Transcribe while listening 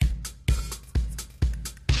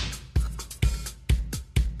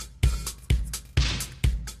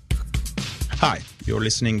Hi, you're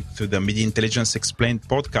listening to the Media Intelligence Explained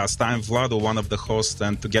podcast. I'm Vlado, one of the hosts,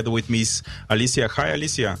 and together with me is Alicia. Hi,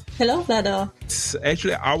 Alicia. Hello, Vlado. It's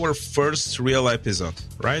actually our first real episode,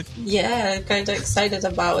 right? Yeah, kind of excited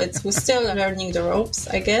about it. We're still learning the ropes,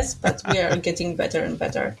 I guess, but we are getting better and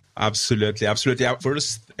better. Absolutely. Our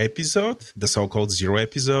first episode, the so-called zero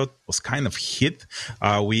episode, was kind of hit.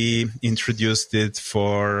 We introduced it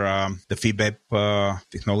for the FIBEP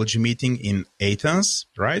technology meeting in Athens,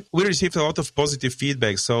 right? We received a lot of positive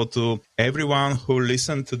feedback. So to everyone who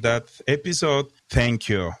listened to that episode, thank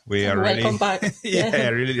you. We are Welcome back.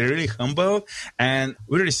 really humble. And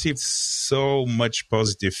we received so much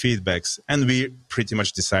positive feedbacks. And we pretty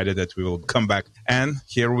much decided that we will come back. And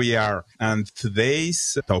here we are. And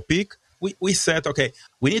today's topic, we said, okay,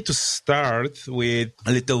 we need to start with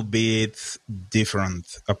a little bit different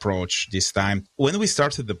approach this time. When we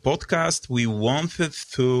started the podcast, we wanted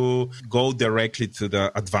to go directly to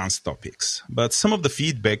the advanced topics. But some of the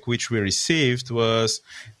feedback which we received was,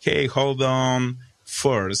 hey, hold on.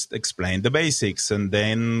 First, explain the basics and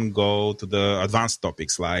then go to the advanced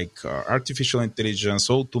topics like artificial intelligence,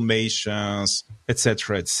 automations,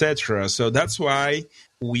 etc., etc. So that's why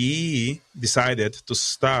we decided to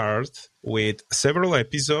start with several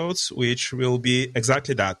episodes, which will be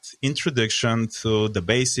exactly that, introduction to the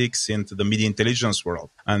basics into the media intelligence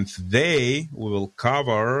world. And today we will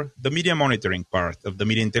cover the media monitoring part of the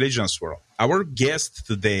media intelligence world. Our guest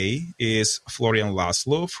today is Florian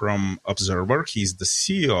Laszlo from Observer. He's the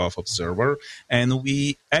CEO of Observer, and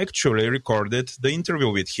we actually recorded the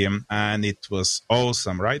interview with him, and it was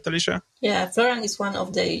awesome, right, Alicia? Yeah, Florian is one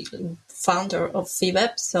of the founder of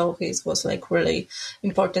FIBEP, so he was like really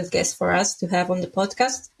important guest for us to have on the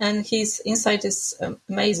podcast, and his insight is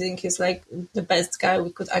amazing. He's like the best guy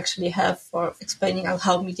we could actually have for explaining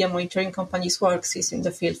how media monitoring companies works. He's in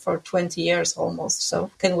the field for 20 years almost, so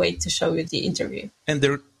can't wait to show you the interview. And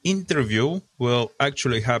the interview will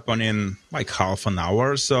actually happen in like half an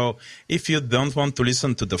hour. So if you don't want to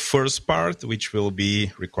listen to the first part, which will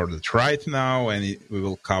be recorded right now, and we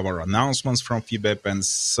will cover announcements from FIBEP and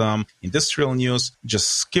some industrial news, just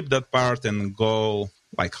skip that part and go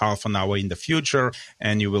like half an hour in the future,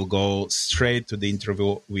 and you will go straight to the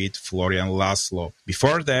interview with Florian Laszlo.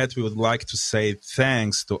 Before that, we would like to say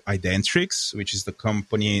thanks to Identrix, which is the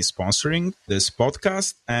company sponsoring this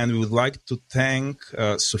podcast, and we would like to thank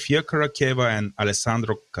Sofia Karakeva and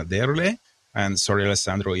Alessandro Caderle. And sorry,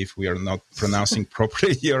 Alessandro, if we are not pronouncing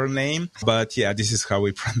properly your name. But yeah, this is how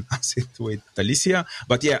we pronounce it with Alicia.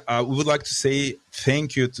 But yeah, we would like to say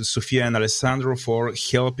thank you to Sofia and Alessandro for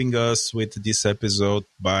helping us with this episode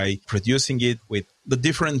by producing it with the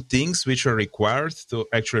different things which are required to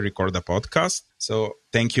actually record the podcast. So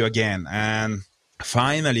thank you again. And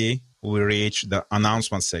finally, we reach the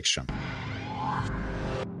announcement section.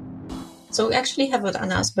 So we actually have an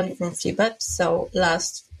announcement from FIBEP. So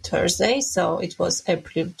last Thursday, so it was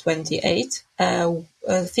April 28th,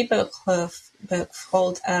 FIBEP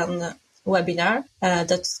held an webinar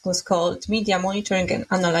that was called Media Monitoring and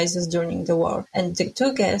Analysis During the War. And the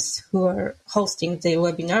two guests who were hosting the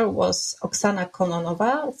webinar was Oksana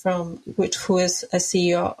Kononova, who is a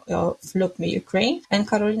CEO of Look Me Ukraine, and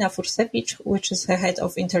Karolina Fursewicz, which is the head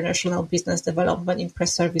of international business development in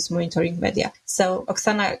press service monitoring media. So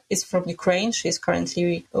Oksana is from Ukraine. She is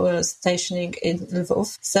currently stationing in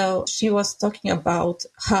Lvov. So she was talking about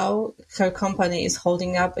how her company is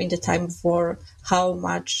holding up in the time of war, how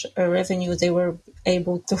much revenue they were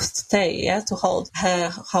able to to hold,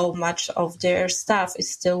 how much of their staff is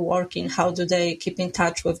still working, how do they keep in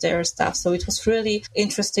touch with their staff. So it was really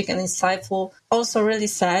interesting and insightful, also really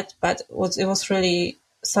sad, but it was really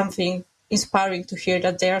something inspiring to hear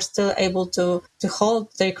that they are still able to hold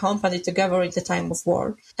their company together in the time of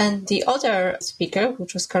war. And the other speaker,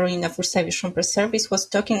 which was Karolina Fursewicz from Press Service, was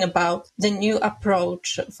talking about the new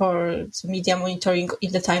approach for media monitoring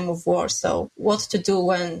in the time of war. So what to do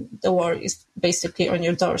when the war is basically on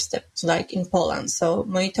your doorstep, like in Poland. So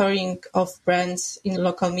monitoring of brands in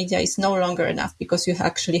local media is no longer enough because you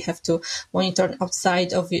actually have to monitor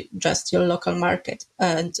outside of just your local market.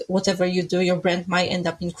 And whatever you do, your brand might end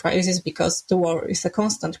up in crisis because the war is a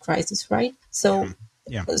constant crisis, right? So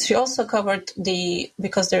she also covered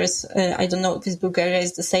because there is, I don't know if Bulgaria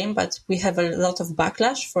is the same, but we have a lot of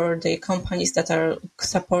backlash for the companies that are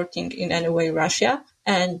supporting in any way Russia.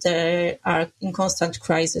 And they are in constant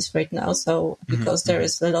crisis right now. So because there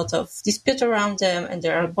is a lot of dispute around them and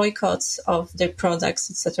there are boycotts of their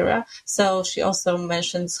products, etc. So she also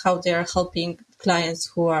mentions how they are helping clients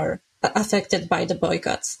who are affected by the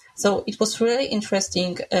boycotts. So it was really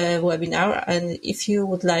interesting webinar, and if you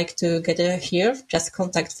would like to get a hear, just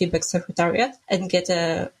contact Feedback Secretariat and get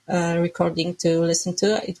a recording to listen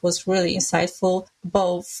to. It was really insightful.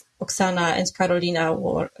 Both Oksana and Karolina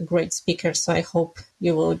were great speakers, so I hope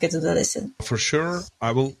you will get to listen. For sure,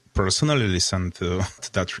 I will personally listen to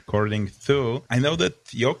that recording too. I know that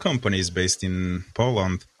your company is based in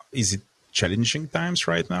Poland. Is it challenging times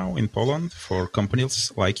right now in Poland for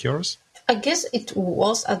companies like yours? I guess it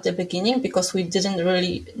was at the beginning because we didn't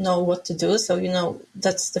really know what to do. So,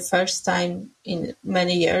 that's the first time in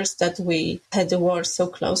many years that we had the war so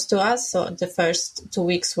close to us. So the first 2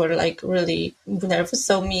 weeks were really nervous.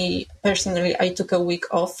 So me personally, I took a week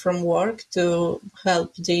off from work to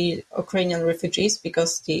help the Ukrainian refugees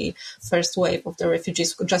because the first wave of the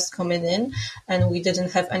refugees were just coming in and we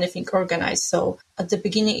didn't have anything organized. So at the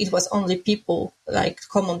beginning, it was only people, like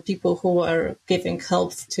common people, who were giving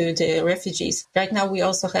help to the refugees. Right now, we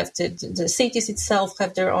also have the cities itself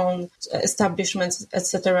have their own establishments,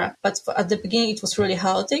 etc. But at the beginning, it was really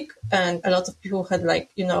chaotic, and a lot of people had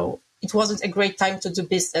it wasn't a great time to do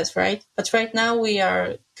business, right? But right now, we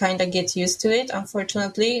are kind of get used to it.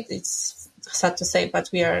 Unfortunately, it's sad to say, but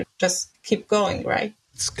we are just keep going, right?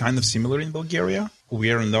 It's kind of similar in Bulgaria.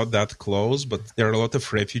 We are not that close, but there are a lot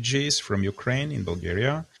of refugees from Ukraine in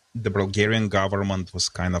Bulgaria. The Bulgarian government was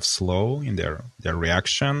kind of slow in their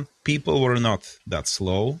reaction. People were not that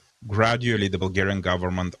slow. Gradually, the Bulgarian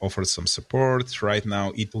government offered some support. Right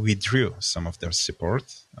now, it withdrew some of their support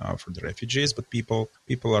for the refugees, but people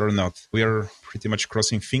are not. We are pretty much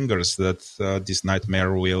crossing fingers that this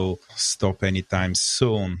nightmare will stop anytime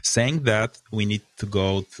soon. Saying that, we need to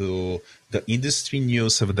go to the industry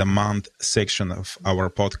news of the month section of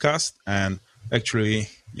our podcast and actually,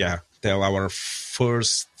 tell our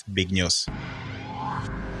first big news.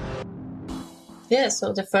 Yeah,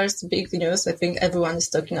 so the first big news, I think everyone is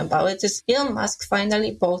talking about it, is Elon Musk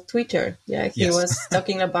finally bought Twitter. Yeah, he was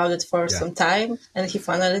talking about it for some time, and he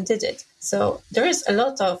finally did it. So there is a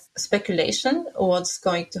lot of speculation what's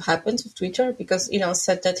going to happen to Twitter because Elon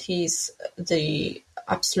said that he's the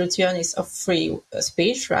absolutionist of free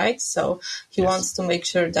speech, right? So he wants to make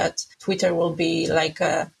sure that Twitter will be like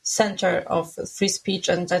a center of free speech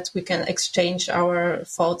and that we can exchange our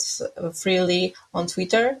thoughts freely on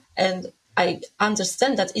Twitter. And I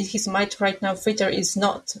understand that in his mind right now, Twitter is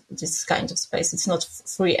not this kind of space. It's not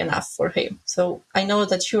free enough for him. So I know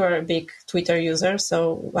that you are a big Twitter user.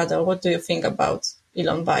 So Wada, what do you think about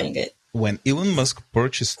Elon buying it? When Elon Musk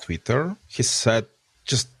purchased Twitter, he said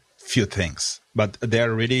just few things, but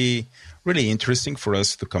they're really, really interesting for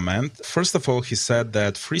us to comment. First of all, he said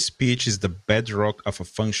that free speech is the bedrock of a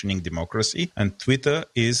functioning democracy, and Twitter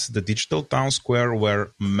is the digital town square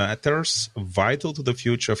where matters vital to the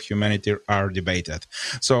future of humanity are debated.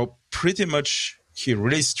 So pretty much he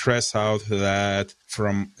really stressed out that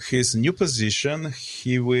from his new position,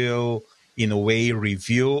 he will, in a way,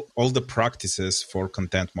 review all the practices for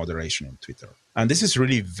content moderation in Twitter. And this is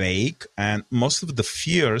really vague, and most of the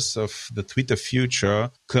fears of the Twitter future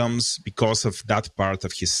comes because of that part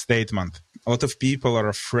of his statement. A lot of people are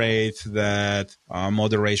afraid that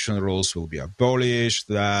moderation rules will be abolished,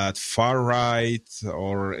 that far-right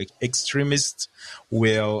or extremists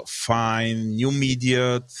will find new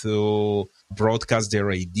media to broadcast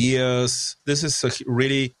their ideas. This is a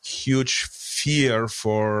really huge fear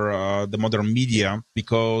for the modern media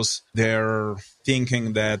because they're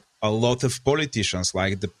thinking that a lot of politicians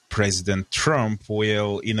like the President Trump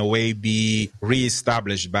will in a way be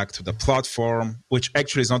reestablished back to the platform, which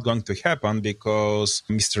actually is not going to happen because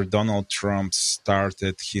Mr. Donald Trump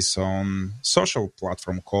started his own social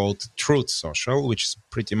platform called Truth Social, which is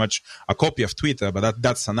pretty much a copy of Twitter, but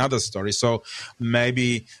that's another story. So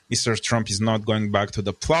maybe Mr. Trump is not going back to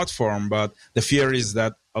the platform, but the fear is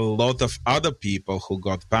that a lot of other people who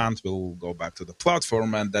got banned will go back to the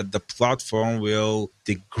platform and that the platform will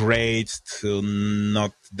degrade to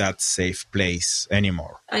not that safe place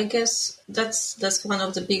anymore. I guess that's one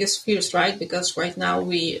of the biggest fears, right? Because right now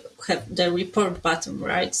we have the report button,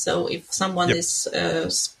 right? So if someone is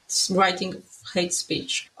writing hate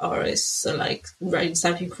speech or is writing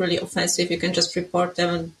something really offensive, you can just report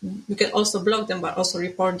them. You can also block them, but also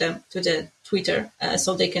report them to the Twitter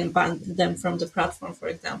so they can ban them from the platform, for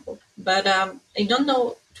example. But I don't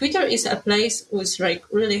know. Twitter is a place which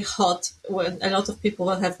really hot, where a lot of people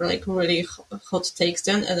will have really hot takes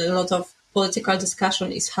then, and a lot of political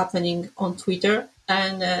discussion is happening on Twitter.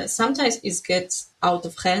 And sometimes it gets out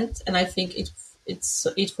of hand, and I think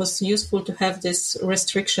it was useful to have this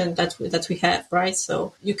restriction that we have, right?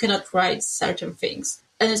 So you cannot write certain things.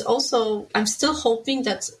 And it's also, I'm still hoping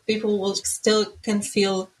that people will still can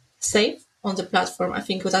feel safe on the platform. I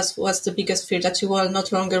think that was the biggest fear, that you will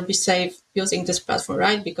not longer be safe using this platform,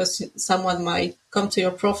 right? Because someone might come to your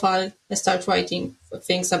profile and start writing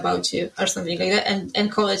things about you or something like that,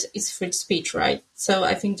 and call it is free speech, right? So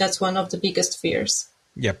I think that's one of the biggest fears.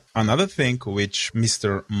 Yep. Another thing which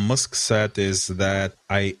Mr. Musk said is that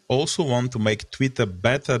I also want to make Twitter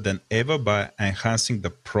better than ever by enhancing the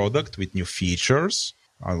product with new features.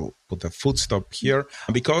 I'll put a full stop here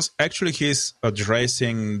because actually he's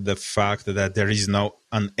addressing the fact that there is no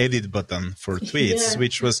an edit button for tweets,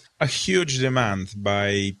 which was a huge demand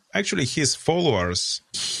by actually his followers.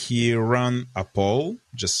 He ran a poll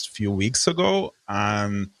just a few weeks ago,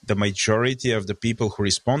 and the majority of the people who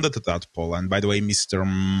responded to that poll, and by the way, Mr.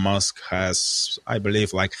 Musk has, I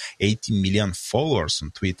believe, like 80 million followers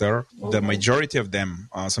on Twitter. The majority of them,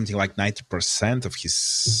 something like 90% of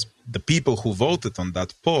the people who voted on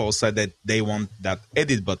that poll said that they want that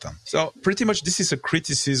edit button. So pretty much this is a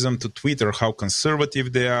criticism to Twitter, how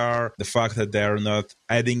conservative they are, the fact that they are not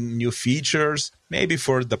adding new features. Maybe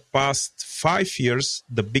for the past 5 years,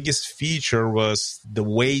 the biggest feature was the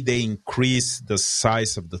way they increased the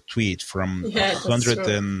size of the tweet from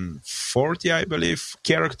 140, I believe,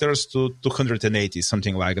 characters to 280,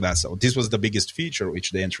 something like that. So this was the biggest feature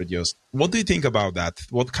which they introduced. What do you think about that?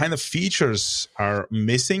 What kind of features are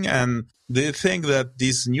missing? And do you think that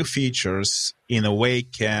these new features, in a way,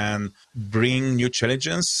 can bring new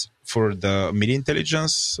challenges for the media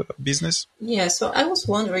intelligence business? Yeah, so I was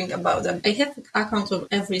wondering about them. I have an account of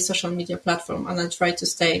every social media platform, and I try to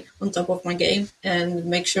stay on top of my game and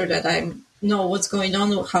make sure that I know what's going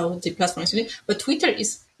on, how the platform is doing. But Twitter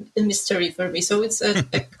is a mystery for me. So it's an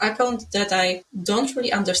account that I don't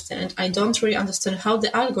really understand. I don't really understand how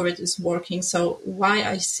the algorithm is working. So why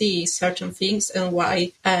I see certain things and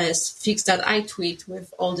why things that I tweet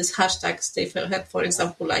with all these hashtags, they have, for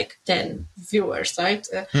example, like 10 viewers, right?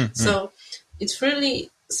 So it's really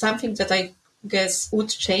something that I guess would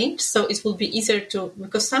change. So it will be easier to,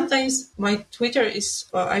 because sometimes my Twitter is,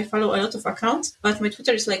 I follow a lot of accounts, but my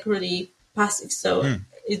Twitter is like really passive. So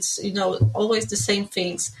it's, always the same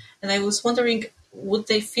things. And I was wondering, would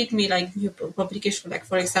they feed me like new publication, like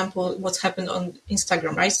for example, what's happened on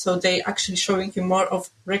Instagram, right? So they actually showing you more of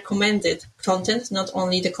recommended content, not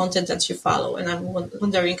only the content that you follow. And I'm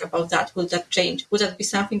wondering about that. Will that change? Would that be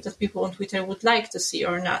something that people on Twitter would like to see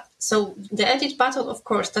or not? So the edit button, of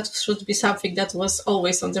course, that should be something that was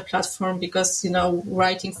always on the platform, because,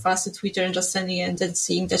 writing fast to Twitter and just sending it and then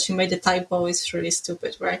seeing that you made a typo is really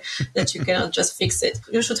stupid, right? That you cannot just fix it.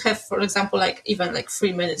 You should have, for example, even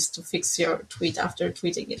 3 minutes to fix your tweet after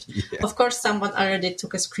tweeting it. Yeah. Of course, someone already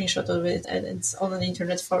took a screenshot of it and it's on the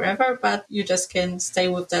internet forever, but you just can stay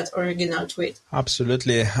with that original tweet.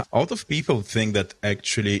 Absolutely. A lot of people think that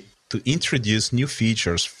actually to introduce new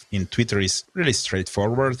features in Twitter is really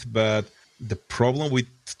straightforward, but the problem with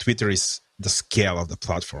Twitter is the scale of the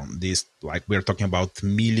platform. We're talking about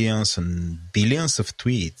millions and billions of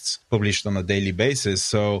tweets published on a daily basis.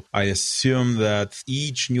 So I assume that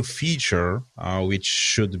each new feature which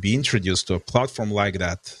should be introduced to a platform like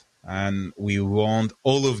that, and we want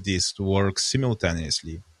all of this to work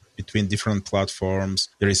simultaneously between different platforms.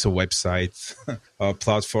 There is a website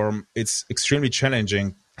platform. It's extremely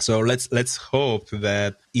challenging. So let's hope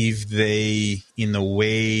that if they, in a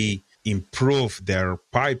way, improve their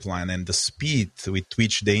pipeline and the speed with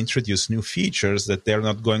which they introduce new features, that they're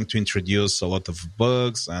not going to introduce a lot of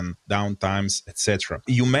bugs and downtimes, etc.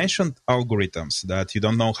 You mentioned algorithms, that you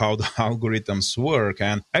don't know how the algorithms work.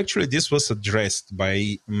 And actually, this was addressed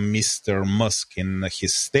by Mr. Musk in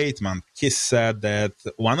his statement. He said that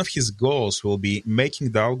one of his goals will be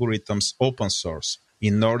making the algorithms open source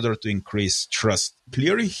in order to increase trust.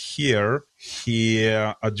 Clearly here, he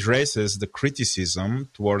addresses the criticism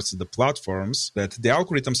towards the platforms that the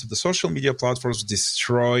algorithms of the social media platforms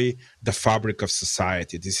destroy the fabric of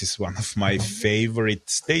society. This is one of my favorite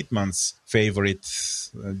statements,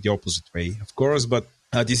 the opposite way, of course, but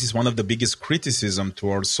this is one of the biggest criticism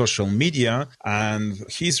towards social media. And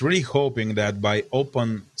he's really hoping that by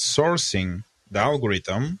open sourcing the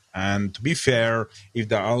algorithm, and to be fair, if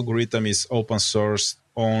the algorithm is open source,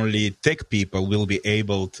 only tech people will be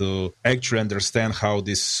able to actually understand how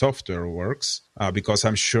this software works, because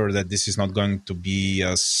I'm sure that this is not going to be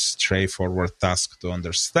a straightforward task to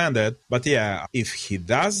understand it. But yeah, if he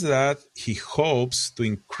does that, he hopes to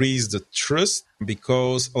increase the trust,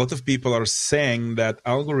 because a lot of people are saying that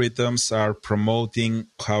algorithms are promoting,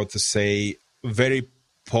 very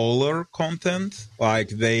polar content. Like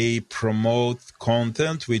they promote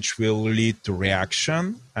content which will lead to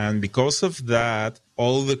reaction. And because of that,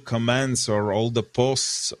 all the comments or all the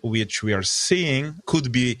posts which we are seeing could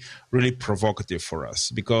be really provocative for us,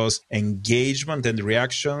 because engagement and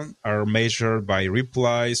reaction are measured by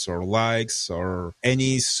replies or likes or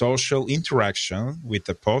any social interaction with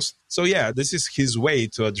the post. So yeah, this is his way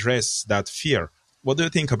to address that fear. What do you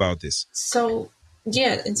think about this? So,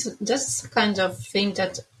 yeah, it's that's the kind of thing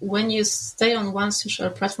that when you stay on one social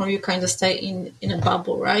platform, you kind of stay in a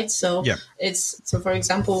bubble, right? So Yeah. for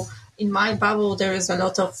example, in my bubble, there is a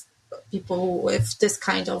lot of people with this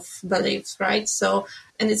kind of beliefs, right? So,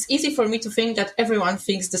 and it's easy for me to think that everyone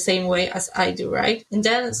thinks the same way as I do, right? And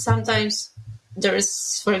then sometimes there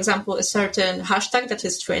is, for example, a certain hashtag that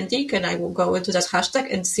is trending, and I will go into that hashtag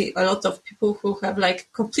and see a lot of people who have like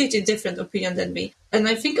completely different opinion than me. And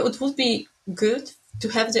I think it would be good to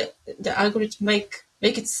have the algorithm make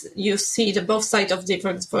it you see the both sides of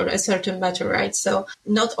difference for a certain matter, right? So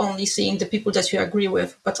not only seeing the people that you agree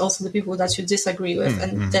with, but also the people that you disagree with,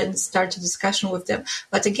 and then start a discussion with them.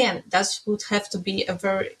 But again, that would have to be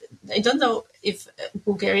I don't know if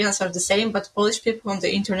Bulgarians are the same, but Polish people on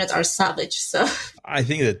the internet are savage. So I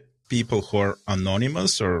think that people who are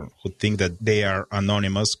anonymous or who think that they are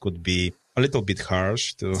anonymous could be a little bit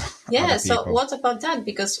harsh to other so people. what about that?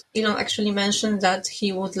 Because Elon actually mentioned that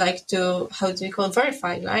he would like to, how do you call it,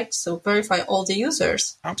 verify, right? So verify all the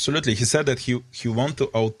users. Absolutely. He said that he wants to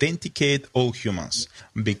authenticate all humans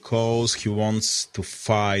because he wants to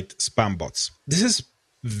fight spam bots. This is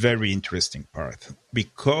very interesting part,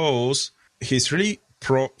 because he's really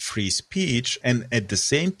pro free speech, and at the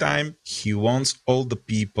same time he wants all the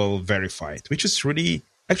people verified, which is really,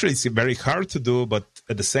 actually it's very hard to do, but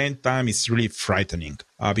at the same time it's really frightening,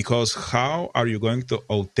 because how are you going to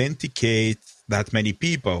authenticate that many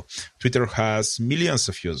people? Twitter has millions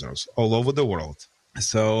of users all over the world.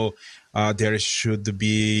 So there should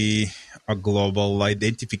be a global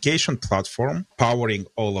identification platform powering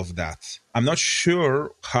all of that. I'm not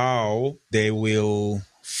sure how they will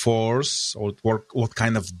force or what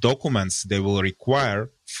kind of documents they will require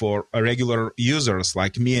for regular users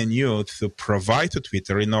like me and you to provide to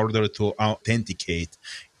Twitter in order to authenticate,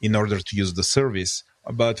 in order to use the service.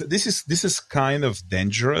 But this is kind of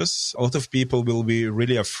dangerous. A lot of people will be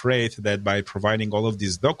really afraid that by providing all of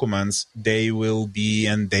these documents, they will be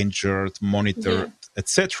endangered, monitored,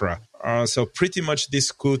 etc. So pretty much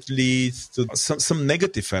this could lead to some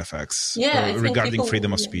negative effects regarding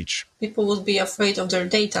freedom of speech. People would be afraid of their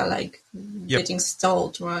data, like getting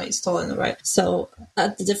stolen, right? So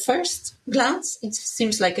at the first glance, it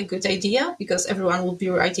seems like a good idea because everyone will be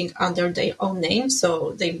writing under their own name,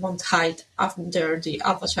 so they won't hide under the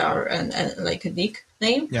avatar and like a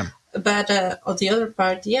nickname. Yeah. But on the other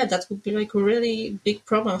part, that would be like a really big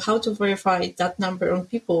problem. How to verify that number of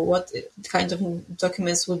people? What kind of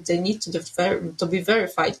documents would they need to be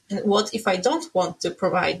verified? And what if I don't want to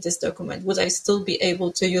provide this document? Would I still be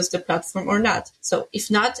able to use the platform or not? So if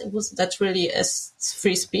not, was that really a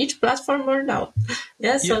free speech platform or no?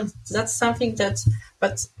 So that's something that,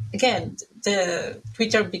 but again, the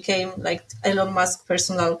Twitter became like Elon Musk's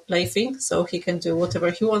personal plaything, so he can do whatever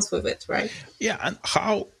he wants with it, right? Yeah, and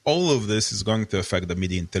how all of this is going to affect the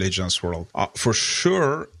media intelligence world. For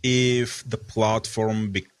sure, if the platform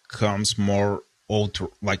becomes more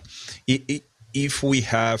if we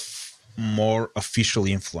have more official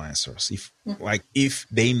influencers, if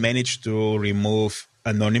they manage to remove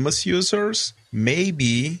anonymous users,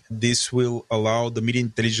 maybe this will allow the media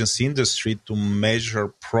intelligence industry to measure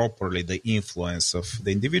properly the influence of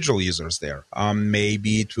the individual users there.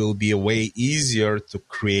 Maybe it will be a way easier to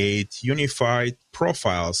create unified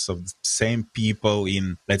profiles of the same people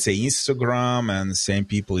in, let's say, Instagram and same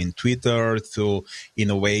people in Twitter to, in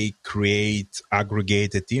a way, create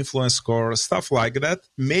aggregated influence score, stuff like that.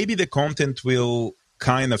 Maybe the content will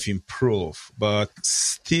kind of improve, but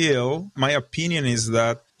still, my opinion is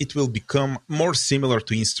that it will become more similar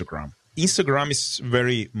to Instagram. Instagram is a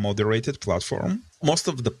very moderated platform. Most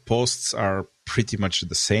of the posts are pretty much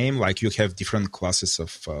the same. Like you have different classes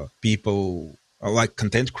of people, like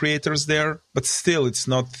content creators there, but still it's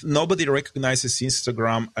not, nobody recognizes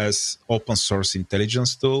Instagram as open source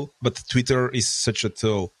intelligence tool, but Twitter is such a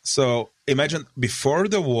tool. So imagine before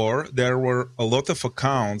the war, there were a lot of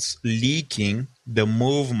accounts leaking the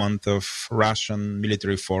movement of Russian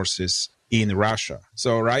military forces in Russia.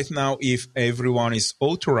 So right now, if everyone is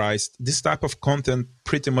authorized, this type of content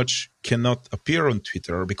pretty much cannot appear on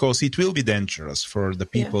Twitter because it will be dangerous for the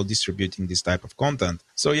people distributing this type of content.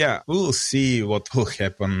 So we will see what will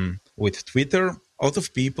happen with Twitter. A lot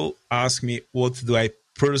of people ask me, what do I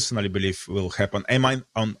personally believe will happen? Am I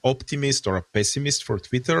an optimist or a pessimist for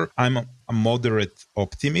Twitter? I'm a moderate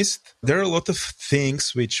optimist. There are a lot of things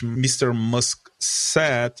which Mr. Musk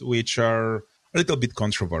said which are a little bit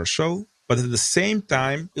controversial. But at the same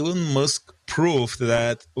time, Elon Musk proved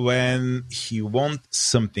that when he wants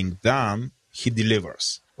something done, he delivers.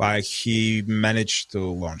 Like he managed to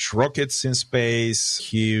launch rockets in space,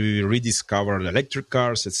 he rediscovered electric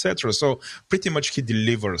cars, etc. So pretty much he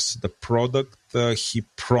delivers the product he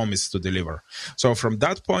promised to deliver. So from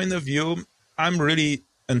that point of view, I'm really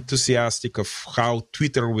enthusiastic of how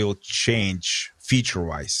Twitter will change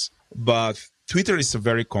feature-wise. But Twitter is a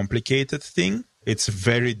very complicated thing. It's a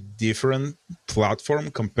very different platform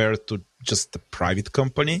compared to just a private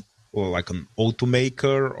company or like an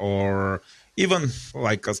automaker or even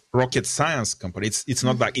like a rocket science company. It's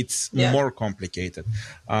not like it's more complicated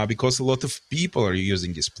because a lot of people are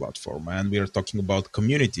using this platform, and we are talking about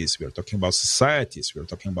communities, we are talking about societies, we are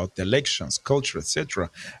talking about elections, culture, etc.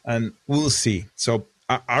 And we'll see. So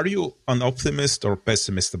are you an optimist or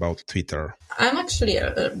pessimist about Twitter? I'm actually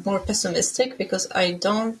more pessimistic because I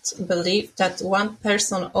don't believe that one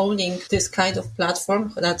person owning this kind of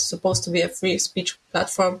platform that's supposed to be a free speech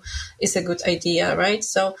platform is a good idea, right?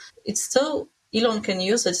 So it's still, Elon can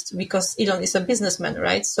use it because Elon is a businessman,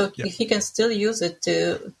 right? So he can still use it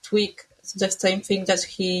to tweak the same thing that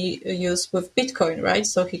he used with Bitcoin, right?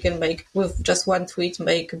 So he can make, with just one tweet,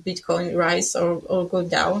 make Bitcoin rise or go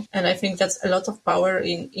down. And I think that's a lot of power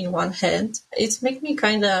in one hand. It's make me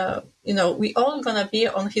kind of, we all gonna be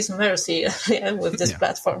on his mercy with this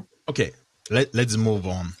platform. Okay, let's move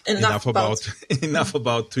on. Enough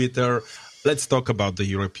about Twitter. Let's talk about the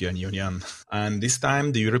European Union. And this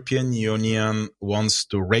time the European Union wants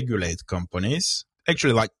to regulate companies,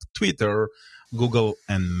 actually like Twitter, Google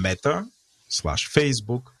and Meta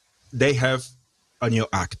 /Facebook, they have a new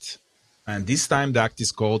act. And this time the act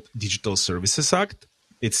is called Digital Services Act.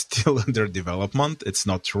 It's still under development. It's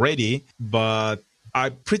not ready, but I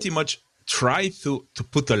pretty much try to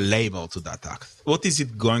put a label to that act. What is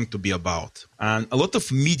it going to be about? And a lot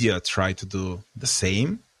of media try to do the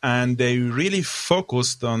same. And they really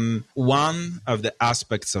focused on one of the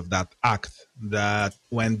aspects of that act, that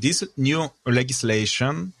when this new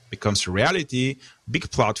legislation becomes reality, big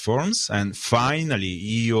platforms, and finally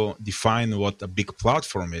EU define what a big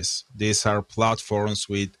platform is. These are platforms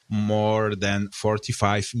with more than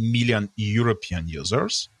 45 million European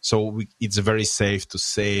users. So it's very safe to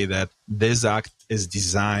say that this act is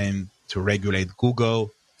designed to regulate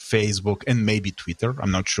Google, Facebook, and maybe Twitter.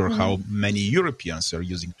 I'm not sure how many Europeans are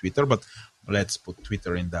using Twitter, but let's put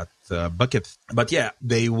Twitter in that bucket. But yeah,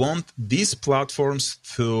 they want these platforms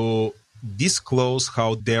to disclose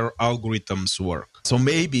how their algorithms work. So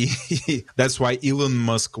maybe that's why Elon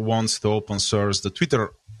Musk wants to open source the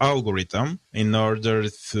Twitter algorithm in order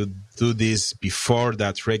to do this before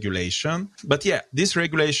that regulation. But yeah, this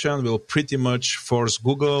regulation will pretty much force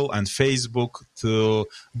Google and Facebook to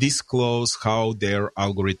disclose how their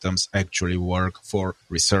algorithms actually work for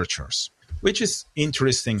researchers, which is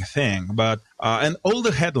interesting thing. But and all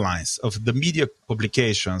the headlines of the media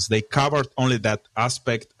publications, they covered only that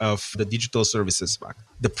aspect of the Digital Services Act.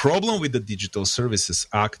 The problem with the Digital Services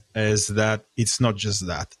Act is that it's not just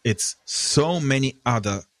that. It's so many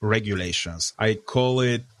other regulations. I call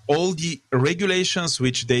it all the regulations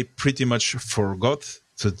which they pretty much forgot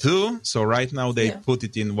to do. So right now they put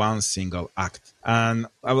it in one single act. And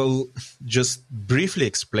I will just briefly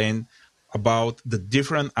explain about the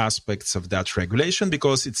different aspects of that regulation,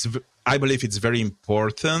 because I believe it's very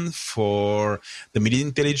important for the media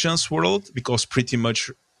intelligence world, because pretty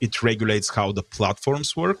much it regulates how the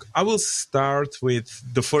platforms work. I will start with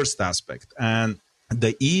the first aspect. And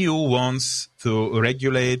the EU wants to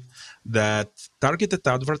regulate that targeted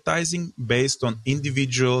advertising based on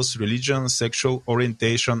individuals' religion, sexual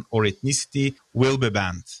orientation, or ethnicity will be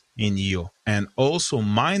banned in EU. And also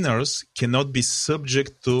minors cannot be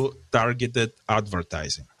subject to targeted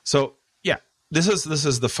advertising. So yeah, this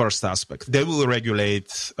is the first aspect. They will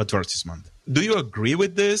regulate advertisement. Do you agree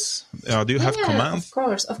with this? Do you have comments? Of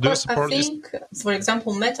course. I think, for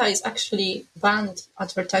example, Meta is actually banned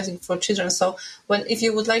advertising for children. So if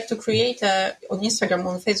you would like to create on Instagram,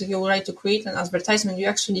 on Facebook, you would like to create an advertisement, you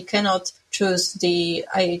actually cannot choose the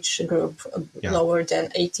age group lower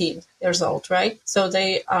than 18 years old, right? So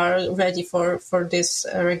they are ready for this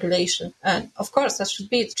regulation. And of course, that should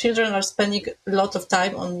be it. Children are spending a lot of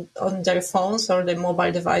time on their phones or their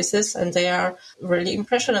mobile devices, and they are really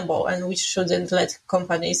impressionable, and we shouldn't let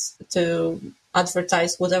companies to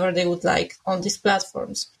advertise whatever they would like on these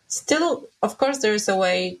platforms. Still, of course, there is a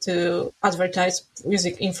way to advertise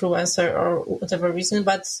using influencer or whatever reason,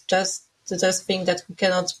 but just just think that we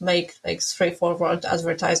cannot make like straightforward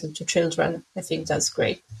advertising to children. I think that's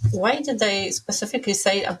great. Why did they specifically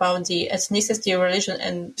say about the ethnicity, religion,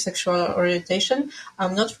 and sexual orientation?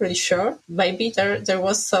 I'm not really sure. Maybe there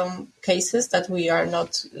was some cases that we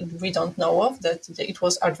don't know of, that it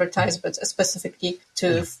was advertised, but specifically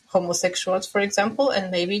to homosexuals, for example, and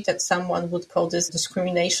maybe that someone would call this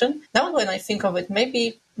discrimination. Now, when I think of it,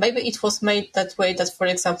 maybe it was made that way that, for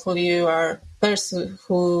example, you are a person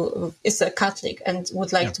who is a Catholic and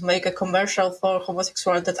would like to make a commercial for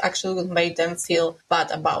homosexual that actually would make them feel bad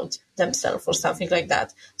about themselves or something like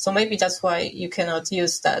that. So maybe that's why you cannot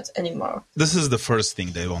use that anymore. This is the first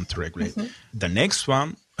thing they want to regulate. The next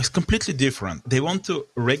one is completely different. They want to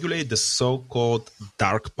regulate the so-called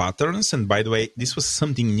dark patterns. And by the way, this was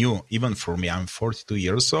something new, even for me. I'm 42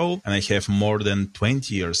 years old and I have more than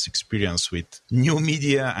 20 years experience with new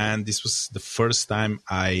media. And this was the first time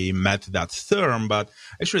I met that term. But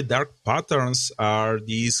actually, dark patterns are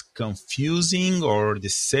these confusing or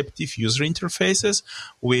deceptive user interfaces,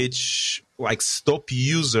 which like stop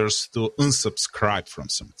users to unsubscribe from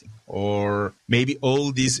something, or maybe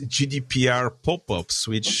all these GDPR pop-ups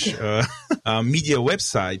which media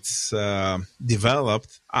websites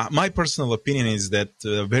developed. My personal opinion is that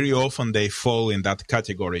very often they fall in that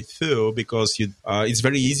category too, because it's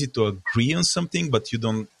very easy to agree on something, but you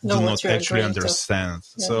do not actually understand.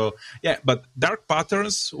 So but dark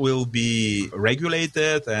patterns will be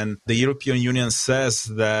regulated, and the European Union says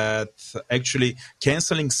that actually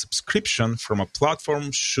canceling subscription from a platform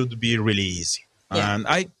should be really easy. And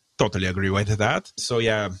I totally agree with that. So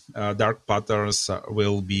dark patterns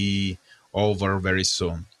will be over very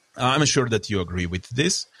soon. I'm sure that you agree with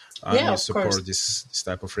this. You support this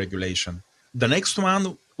type of regulation. The next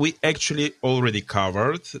one we actually already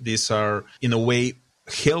covered. These are, in a way,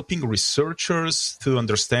 helping researchers to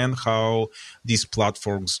understand how these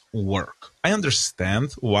platforms work. I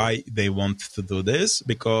understand why they want to do this,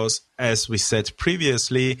 because as we said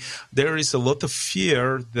previously, there is a lot of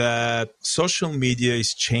fear that social media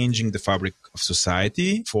is changing the fabric of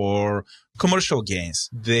society for commercial gains.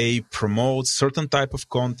 They promote certain type of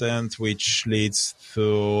content which leads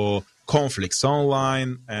to conflicts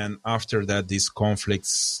online, and after that these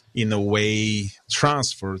conflicts in a way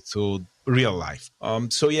transfer to real life.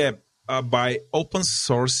 By open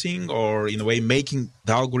sourcing, or in a way making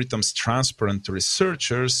the algorithms transparent to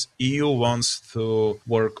researchers, EU wants to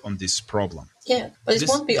work on this problem. Yeah, but it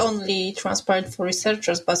won't be only transparent for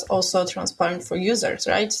researchers, but also transparent for users,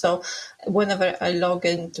 right? So whenever I log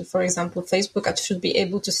into, for example, Facebook, I should be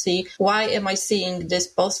able to see why am I seeing this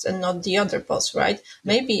post and not the other post, right?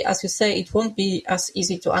 Maybe, as you say, it won't be as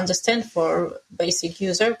easy to understand for basic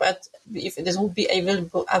user, but if this will be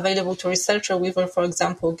available to researcher, we will, for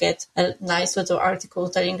example, get a nice little article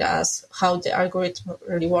telling us how the algorithm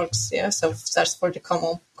really works. Yeah, so that's for the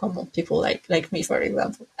common people like me, for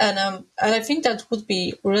example. And I think that would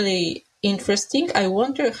be really interesting. I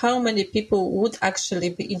wonder how many people would actually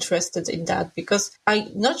be interested in that, because I'm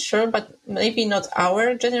not sure, but maybe not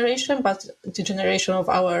our generation, but the generation of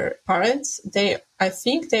our parents, I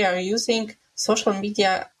think they are using social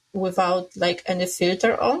media without like any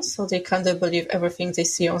filter on, so they kind of believe everything they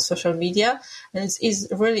see on social media, and it's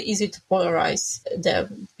really easy to polarize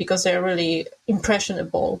them because they're really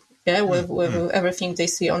impressionable with everything they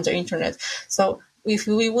see on the internet. So if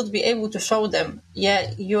we would be able to show them,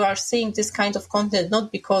 you are seeing this kind of content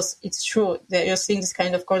not because it's true, that you're seeing this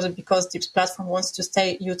kind of content because the platform wants to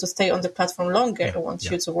stay on the platform longer, wants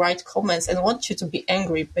you to write comments and wants you to be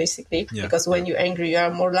angry, basically, because when you're angry, you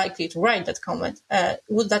are more likely to write that comment.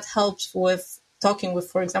 Would that help with talking with,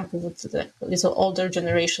 for example, with the little older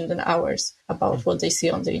generation than ours about what they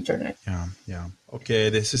see on the internet? Okay,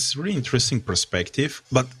 this is really interesting perspective,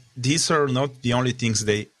 but these are not the only things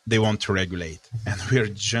they want to regulate. And we're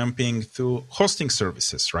jumping to hosting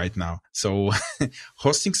services right now. So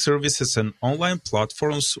hosting services and online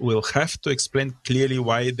platforms will have to explain clearly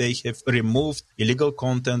why they have removed illegal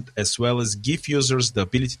content, as well as give users the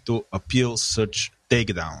ability to appeal such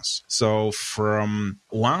takedowns. So from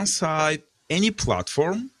one side, any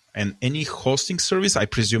platform and any hosting service, I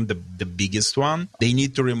presume the biggest one, they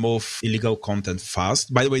need to remove illegal content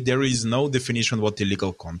fast. By the way, there is no definition what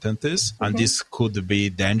illegal content is. And this could be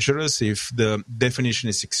dangerous if the definition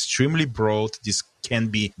is extremely broad. This can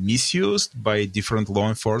be misused by different law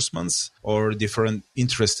enforcements or different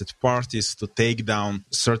interested parties to take down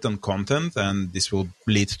certain content, and this will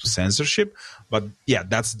lead to censorship. But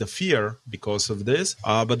that's the fear because of this.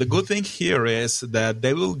 But the good thing here is that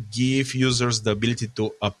they will give users the ability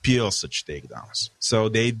to appeal such takedowns. So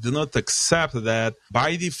they do not accept that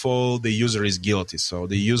by default the user is guilty. So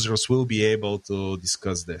the users will be able to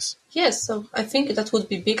discuss this. Yes, so I think that would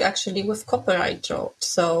be big actually with copyright law.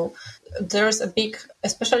 So there's a big,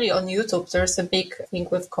 especially on YouTube, there's a big thing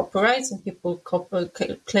with copyrights and people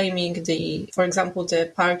claiming for example,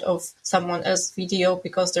 the part of someone else's video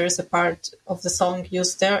because there is a part of the song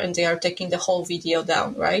used there and they are taking the whole video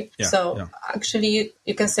down, right? Actually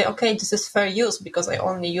you can say, okay, this is fair use because I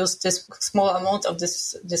only use this small amount of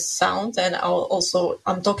this sound and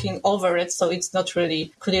I'm talking over it, so it's not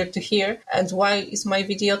really clear to hear. And why is my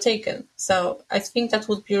video taken? So I think that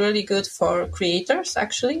would be really good for creators,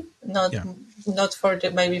 actually, not for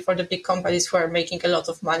the big companies who are making a lot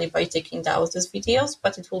of money by taking down these videos,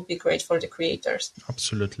 but it will be great for the creators.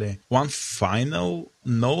 Absolutely. One final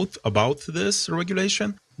note about this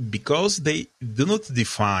regulation. Because they do not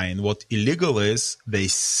define what illegal is, they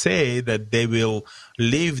say that they will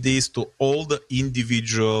leave this to all the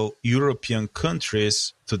individual European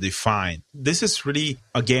countries to define. This is really,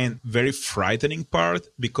 again, very frightening part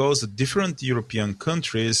because different European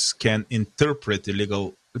countries can interpret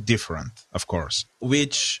illegal different, of course,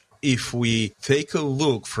 which if we take a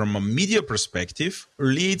look from a media perspective,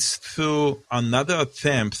 leads to another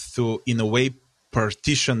attempt to, in a way,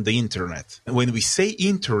 partition the internet. When we say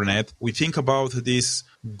internet, we think about this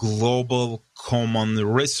global common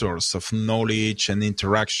resource of knowledge and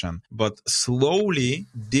interaction. But slowly,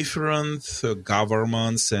 different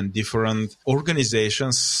governments and different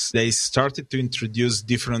organizations, they started to introduce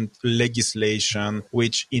different legislation,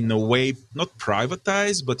 which in a way, not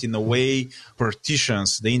privatize, but in a way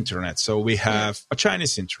partitions the internet. So we have a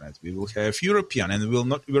Chinese internet, we will have European, and we're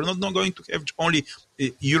not going to have only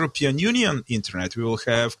European Union internet. We will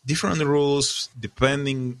have different rules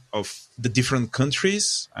depending of the different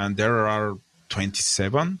countries, and there are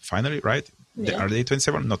 27 finally, right? Yeah. Are they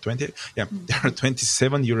 27? Not 20? Yeah, there are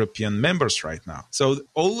 27 European members right now. So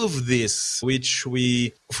all of this, which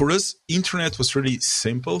for us, internet was really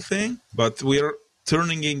simple thing, but we're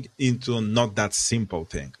turning it into not that simple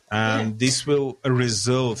thing. And this will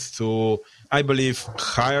result to, I believe,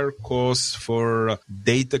 higher costs for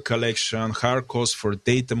data collection, higher costs for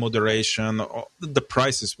data moderation. The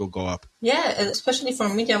prices will go up. Yeah, especially for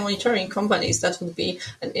media monitoring companies, that would be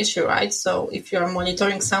an issue, right? So if you're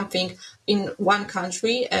monitoring something in one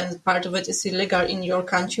country and part of it is illegal in your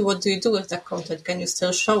country, what do you do with that content? Can you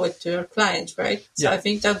still show it to your client, right? So I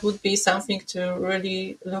think that would be something to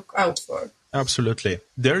really look out for. Absolutely.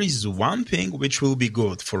 There is one thing which will be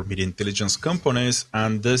good for media intelligence companies,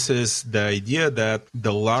 and this is the idea that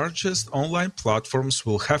the largest online platforms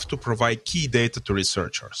will have to provide key data to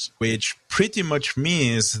researchers, which pretty much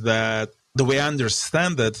means that the way I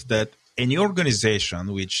understand it, that any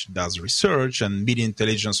organization which does research, and media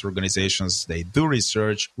intelligence organizations, they do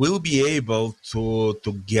research, will be able to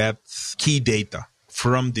get key data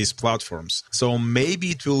from these platforms. So maybe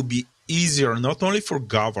it will be easier not only for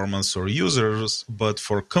governments or users, but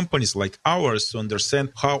for companies like ours to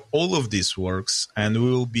understand how all of this works, and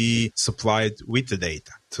we will be supplied with the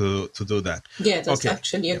data to do that. Yeah, that's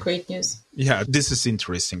actually a great news. Yeah, this is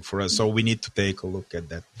interesting for us, so we need to take a look at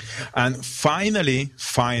that. And finally,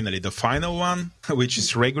 the final one, which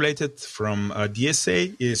is regulated from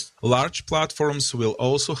DSA, is large platforms will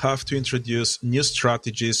also have to introduce new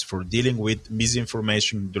strategies for dealing with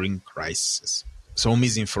misinformation during crises. So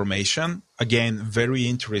misinformation, again, very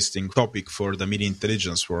interesting topic for the media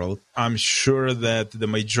intelligence world. I'm sure that the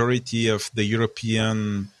majority of the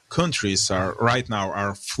European countries right now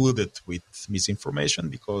are flooded with misinformation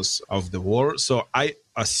because of the war. So I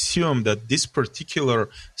assume that this particular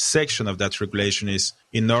section of that regulation is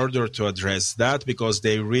in order to address that, because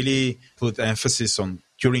they really put emphasis on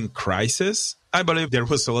during crisis. I believe there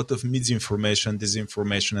was a lot of misinformation,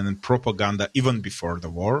 disinformation, and propaganda even before the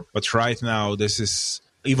war. But right now, this is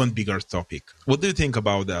even bigger topic. What do you think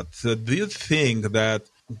about that? Do you think that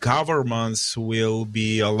governments will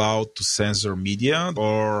be allowed to censor media,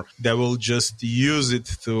 or they will just use it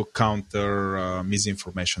to counter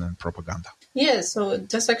misinformation and propaganda? Yeah, so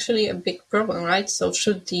that's actually a big problem, right? So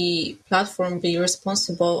should the platform be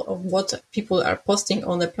responsible of what people are posting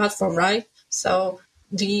on the platform, right? So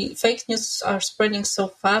the fake news are spreading so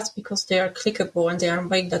fast because they are clickable, and they are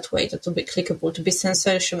made that way to be clickable, to be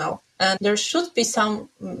sensational. And there should be some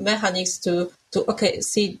mechanics to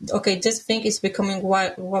this thing is becoming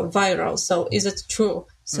viral. So is it true?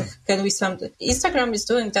 So can we Instagram is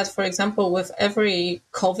doing that, for example, with every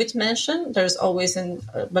COVID mention. There's always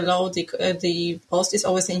below the post is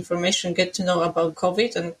always information, get to know about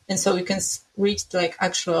COVID. And so you can read like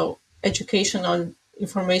actual educational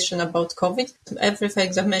information about COVID.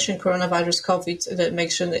 Everything that mentioned coronavirus, COVID, that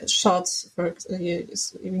mentioned shots, for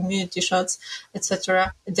immunity shots,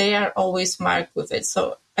 etc., they are always marked with it.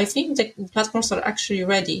 So I think the platforms are actually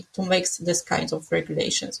ready to make this kind of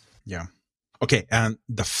regulations. Yeah. Okay, and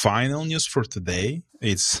the final news for today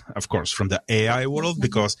is, of course, from the AI world,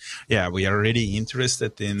 because, we are really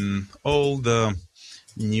interested in all the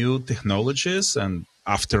new technologies. And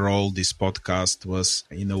after all, this podcast was,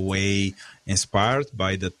 in a way, inspired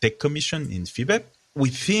by the Tech Commission in FIBE. We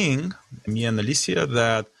think, me and Alicia,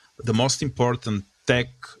 that the most important tech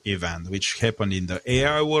event which happened in the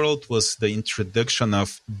AI world was the introduction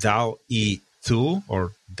of DALL-E 2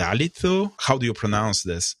 or DALL-E 2. How do you pronounce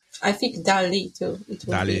this? I think DALL-E 2.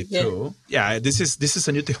 DALL-E 2. Yeah, this is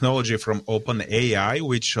a new technology from OpenAI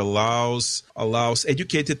which allows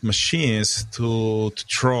educated machines to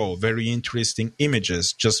draw very interesting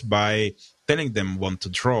images just by telling them what to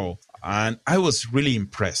draw. And I was really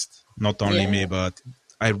impressed. Not only me, but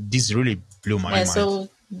this really blew my mind. So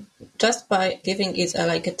just by giving it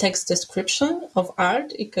a text description of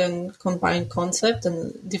art, it can combine concept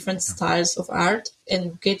and different styles of art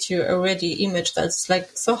and get you a ready image that's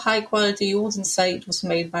so high quality you wouldn't say it was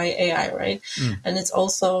made by AI, right? And it's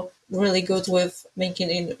also really good with making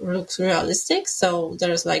it look realistic. So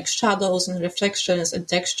there's shadows and reflections and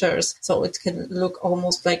textures, so it can look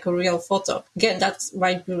almost like a real photo. Again, that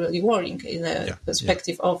might be really worrying in a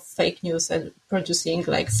perspective of fake news and producing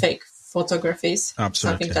fake photographies.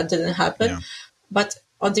 Absolutely. Something that didn't happen. But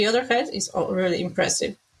on the other hand, it's really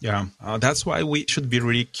impressive. That's why we should be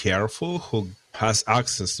really careful who has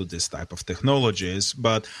access to this type of technologies.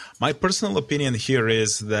 But my personal opinion here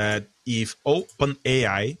is that if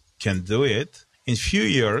OpenAI can do it, in few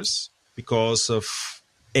years, because of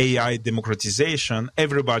AI democratization,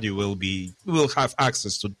 everybody will have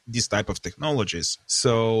access to this type of technologies.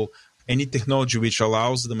 So any technology which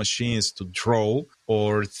allows the machines to draw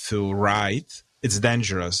or to write, it's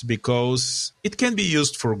dangerous because it can be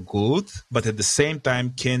used for good, but at the same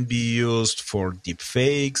time can be used for deep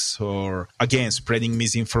fakes or, again, spreading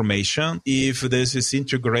misinformation. If this is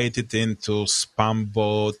integrated into spam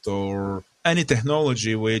bot or any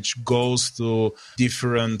technology which goes to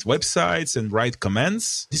different websites and write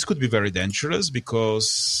comments, this could be very dangerous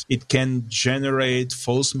because it can generate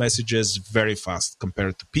false messages very fast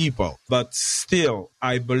compared to people. But still,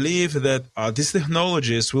 I believe that these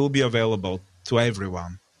technologies will be available to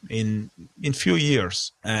everyone in few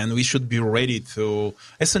years. And we should be ready to,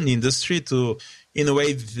 as an industry, to, in a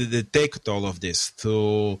way, detect all of this,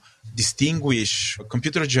 to distinguish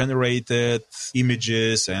computer-generated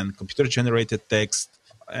images and computer-generated text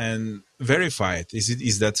and verify it.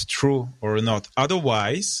 Is that true or not?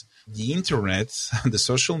 Otherwise, the internet, the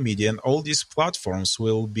social media, and all these platforms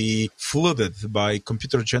will be flooded by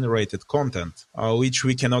computer-generated content, which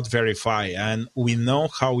we cannot verify. And we know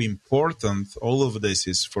how important all of this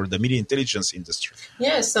is for the media intelligence industry.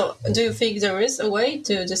 Yeah, so do you think there is a way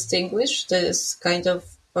to distinguish this kind of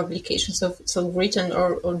publications, so written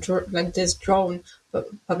or this drawn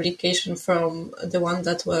publication from the one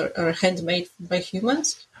that are handmade by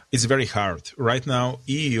humans? It's very hard. Right now,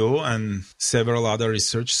 EU and several other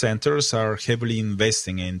research centers are heavily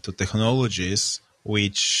investing into technologies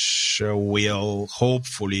which will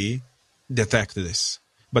hopefully detect this.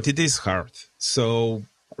 But it is hard. So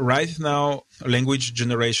right now, language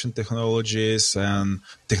generation technologies and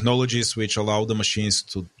technologies which allow the machines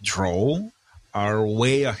to draw are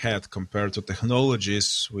way ahead compared to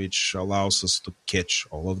technologies which allows us to catch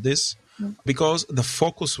all of this. Because the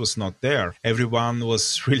focus was not there. Everyone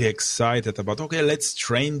was really excited about, okay, let's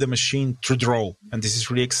train the machine to draw. And this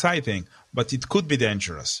is really exciting, but it could be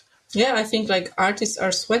dangerous. Yeah, I think artists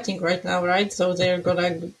are sweating right now, right? So they're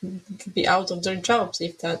gonna be out of their jobs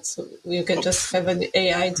if that's, you can just have an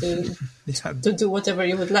AI to do whatever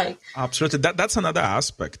you would like. Absolutely. That's another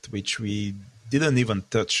aspect which we didn't even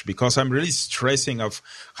touch, because I'm really stressing of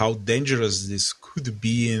how dangerous this could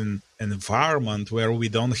be in an environment where we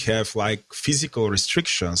don't have physical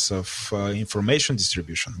restrictions of information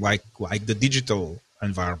distribution, like the digital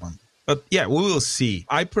environment. But yeah, we will see.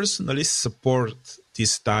 I personally support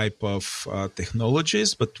this type of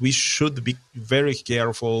technologies, but we should be very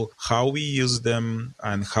careful how we use them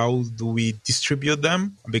and how do we distribute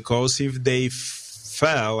them, because if they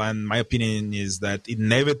fail, and my opinion is that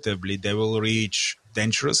inevitably they will reach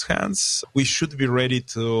dangerous hands, we should be ready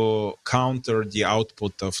to counter the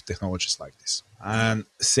output of technologies like this. And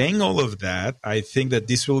saying all of that, I think that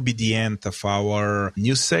this will be the end of our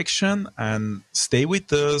news section. And stay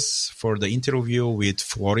with us for the interview with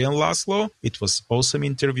Florian Laszlo. It was an awesome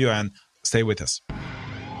interview, and stay with us.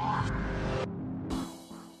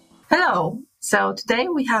 Hello, So today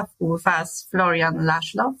we have with us Florian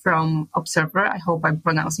Laszlo from Observer. I hope I'm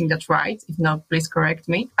pronouncing that right. If not, please correct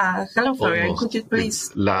me. Hello, Florian. Almost. Could you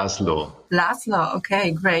please... It's Laszlo. Laszlo.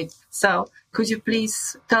 Okay, great. So could you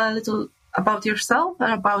please tell a little about yourself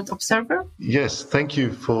and about Observer? Yes, thank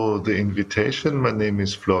you for the invitation. My name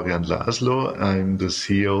is Florian Laszlo. I'm the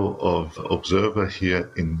CEO of Observer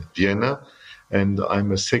here in Vienna, and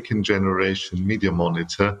I'm a second-generation media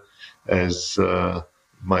monitor, as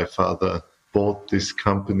my father bought this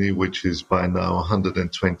company, which is by now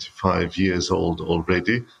 125 years old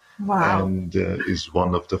already. Wow. And is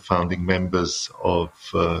one of the founding members of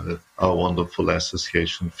our wonderful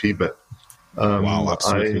association, FIBE. Wow,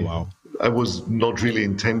 absolutely wow. I was not really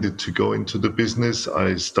intended to go into the business.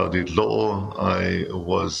 I studied law. I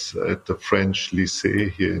was at the French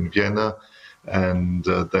Lycée here in Vienna, and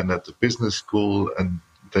then at the business school, and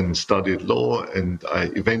then studied law. And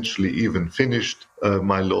I eventually even finished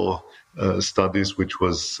my law studies, which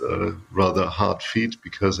was rather a hard feat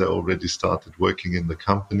because I already started working in the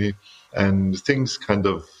company. And things kind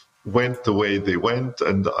of went the way they went,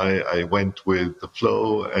 and I went with the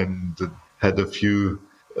flow and had a few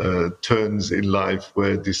turns in life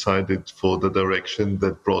where I decided for the direction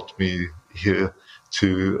that brought me here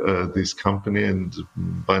to this company. And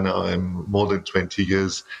by now I'm more than 20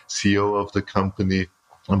 years CEO of the company,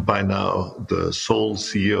 and by now the sole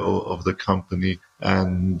CEO of the company,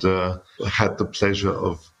 and had the pleasure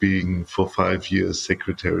of being for 5 years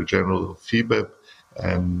Secretary General of FIBE.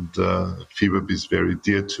 And FIBE is very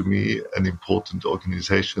dear to me, an important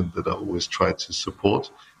organization that I always try to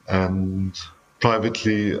support. And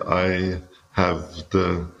privately, I have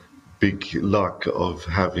the big luck of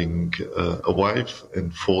having a wife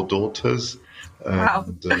and 4 daughters, Wow.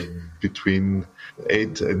 and between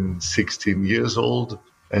 8 and 16 years old.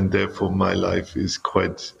 And therefore, my life is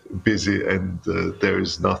quite busy, and there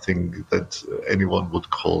is nothing that anyone would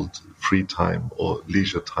call free time or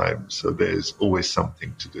leisure time. So there's always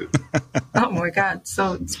something to do. Oh my God.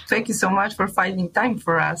 So thank you so much for finding time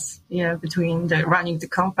for us. Yeah, between running the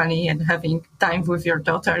company and having time with your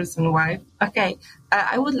daughters and wife. Okay.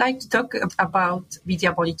 I would like to talk about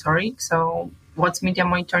media monitoring. So what's media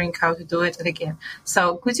monitoring, how to do it, and again.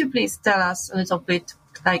 So could you please tell us a little bit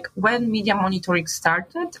like when media monitoring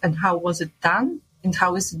started and how was it done and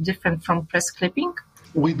how is it different from press clipping?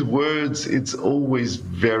 With words, it's always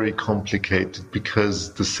very complicated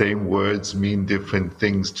because the same words mean different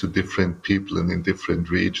things to different people and in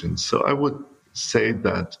different regions. So I would say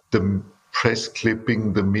that the press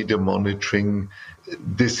clipping, the media monitoring,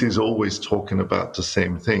 this is always talking about the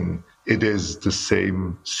same thing. It is the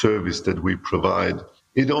same service that we provide.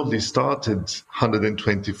 It only started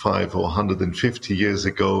 125 or 150 years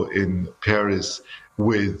ago in Paris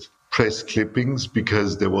with press clippings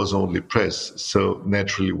because there was only press. So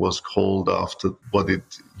naturally was called after what it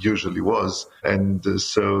usually was. And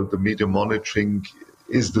so the media monitoring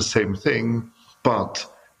is the same thing, but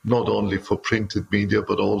not only for printed media,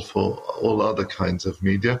 but also for all other kinds of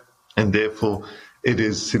media. And therefore it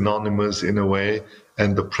is synonymous in a way.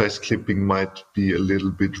 And the press clipping might be a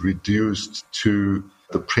little bit reduced to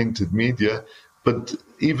the printed media. But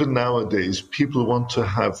even nowadays, people want to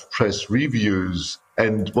have press reviews.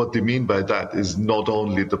 And what they mean by that is not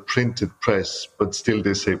only the printed press, but still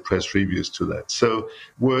they say press reviews to that. So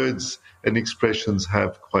words and expressions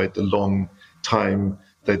have quite a long time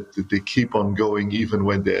that they keep on going even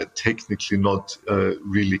when they're technically not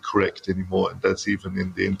really correct anymore. And that's even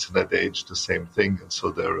in the internet age, the same thing. And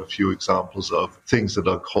so there are a few examples of things that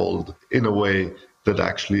are called in a way that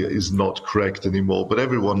actually is not correct anymore. But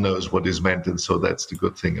everyone knows what is meant, and so that's the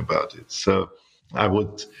good thing about it. So I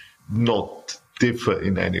would not differ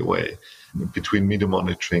in any way between media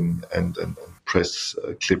monitoring and press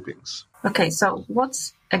clippings. Okay, so what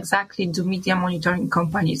exactly do media monitoring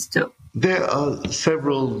companies do? There are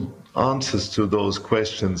several answers to those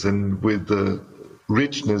questions, and with the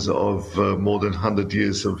richness of more than 100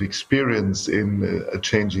 years of experience in a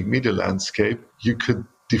changing media landscape, you could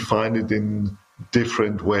define it in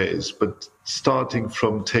different ways. But starting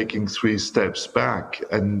from taking 3 steps back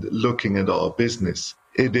and looking at our business,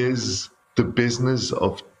 it is the business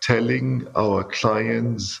of telling our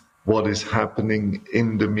clients what is happening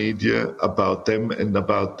in the media about them and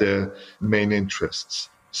about their main interests.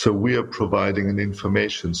 So we are providing an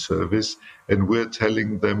information service, and we're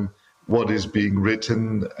telling them what is being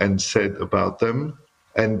written and said about them.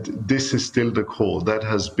 And this is still the core. That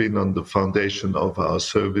has been on the foundation of our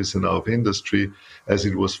service and our industry, as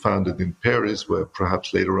it was founded in Paris, where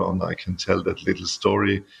perhaps later on I can tell that little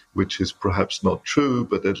story, which is perhaps not true,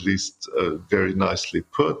 but at least very nicely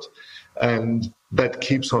put. And that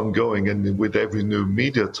keeps on going. And with every new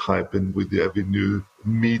media type and with every new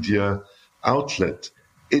media outlet,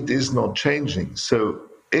 it is not changing. So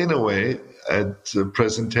in a way, at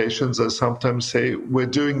presentations, I sometimes say we're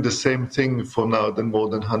doing the same thing for now than more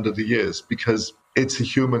than 100 years, because it's a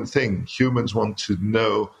human thing. Humans want to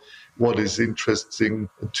know what is interesting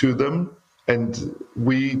to them. And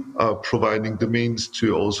we are providing the means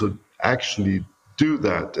to also actually do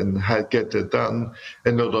that and get that done,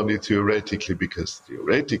 and not only theoretically, because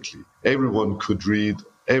theoretically everyone could read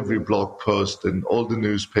every blog post and all the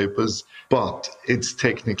newspapers, but it's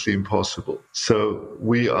technically impossible. So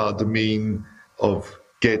we are the mean of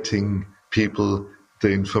getting people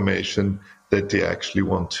the information that they actually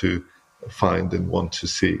want to find and want to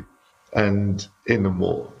see. And in a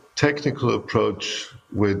more technical approach,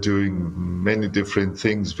 we're doing many different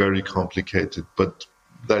things, very complicated, but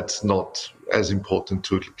that's not as important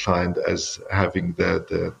to the client as having their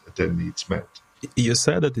needs met. You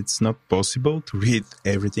said that it's not possible to read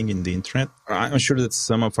everything in the internet. I'm sure that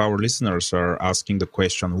some of our listeners are asking the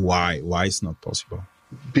question, why? Why it's not possible?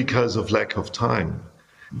 Because of lack of time.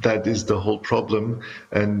 That is the whole problem.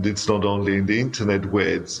 And it's not only in the internet where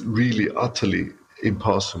it's really utterly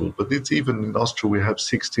impossible, but it's even in Austria, we have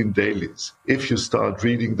 16 dailies. If you start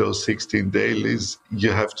reading those 16 dailies,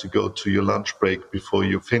 you have to go to your lunch break before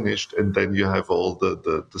you're finished, and then you have all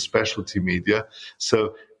the specialty media.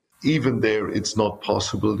 So even there, it's not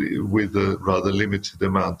possible with a rather limited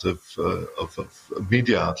amount of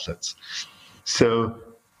media outlets. So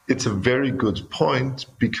it's a very good point,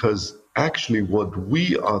 because actually what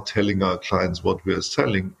we are telling our clients, what we are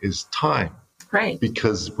selling is time. Right.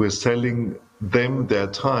 Because we're selling them their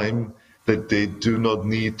time that they do not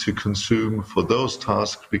need to consume for those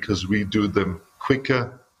tasks, because we do them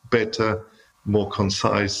quicker, better, more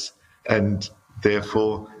concise, and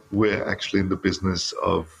therefore we're actually in the business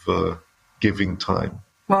of giving time.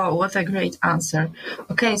 Wow, what a great answer.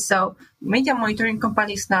 Okay, so media monitoring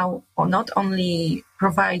companies now not only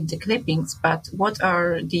provide the clippings, but what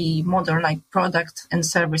are the modern products and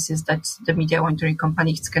services that the media monitoring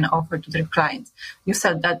companies can offer to their clients? You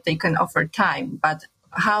said that they can offer time, but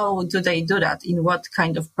how do they do that? In what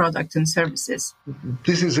kind of product and services?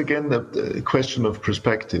 This is again a question of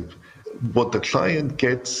perspective. What the client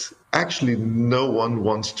gets, actually no one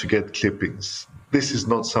wants to get clippings. This is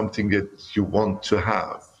not something that you want to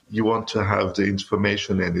have. You want to have the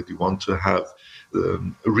information in it. You want to have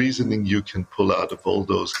the reasoning you can pull out of all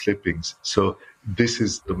those clippings. So this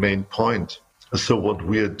is the main point. So what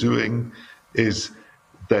we are doing is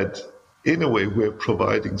that in a way we're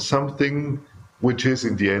providing something which is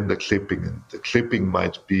in the end a clipping. And the clipping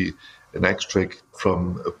might be an extract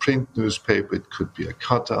from a print newspaper. It could be a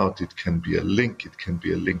cutout. It can be a link. It can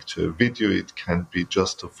be a link to a video. It can be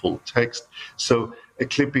just a full text. So a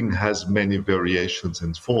clipping has many variations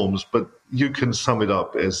and forms, but you can sum it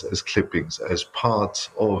up as clippings, as parts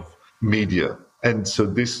of media. And so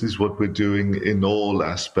this is what we're doing in all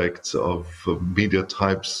aspects of media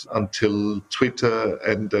types until Twitter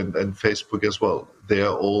and Facebook as well. They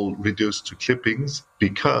are all reduced to clippings,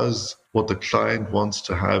 because what the client wants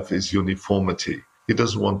to have is uniformity. He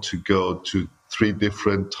doesn't want to go to 3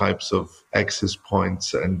 different types of access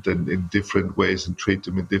points and then in different ways and treat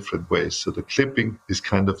them in different ways. So the clipping is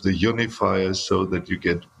kind of the unifier, so that you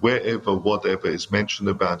get wherever, whatever is mentioned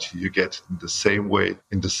about you, you get it in the same way,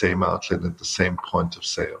 in the same outlet, at the same point of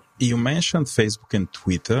sale. You mentioned Facebook and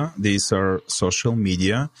Twitter. These are social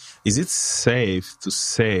media. Is it safe to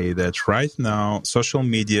say that right now social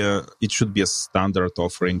media, it should be a standard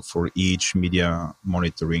offering for each media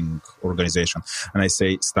monitoring organization? And I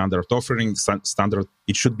say standard offering, standard,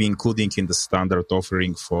 it should be including in the standard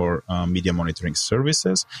offering for media monitoring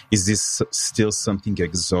services. Is this still something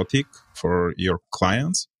exotic for your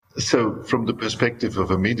clients? So from the perspective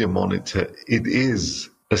of a media monitor, it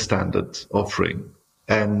is a standard offering.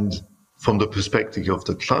 And from the perspective of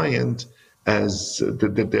the client, as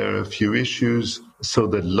there are a few issues, so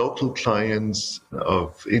that local clients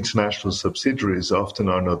of international subsidiaries often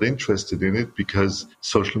are not interested in it, because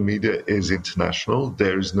social media is international.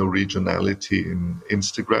 There is no regionality in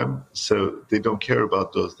Instagram. So they don't care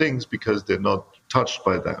about those things because they're not touched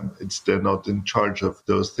by them. They're not in charge of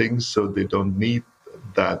those things, so they don't need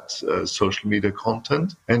that social media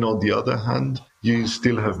content. And on the other hand, you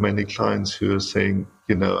still have many clients who are saying,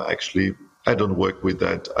 actually, I don't work with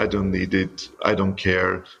that. I don't need it. I don't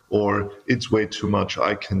care. Or it's way too much.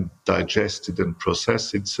 I can digest it and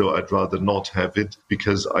process it. So I'd rather not have it,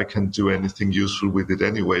 because I can't do anything useful with it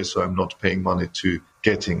anyway. So I'm not paying money to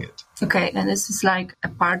getting it. Okay. And this is like a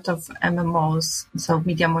part of MMOs. So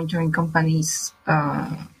media monitoring companies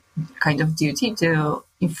kind of duty to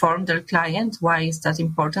inform their client? Why is that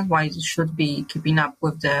important? Why they should be keeping up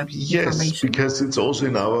with the information? Yes, because it's also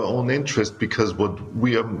in our own interest, because what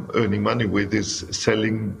we are earning money with is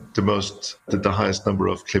selling the highest number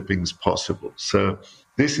of clippings possible. So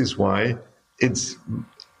this is why it's,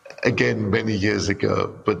 again, many years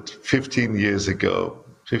ago, but 15 years ago,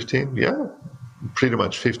 15? Yeah, pretty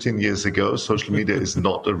much 15 years ago, social media is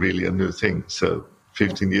not really a new thing. So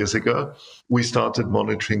 15 years ago, we started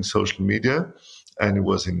monitoring social media, and it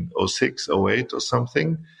was in 06, 08 or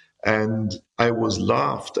something. And I was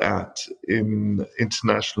laughed at in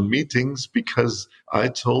international meetings because I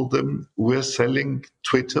told them we're selling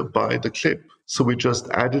Twitter by the clip. So we just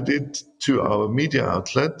added it to our media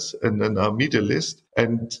outlets and then our media list.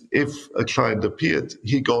 And if a client appeared,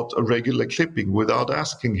 he got a regular clipping without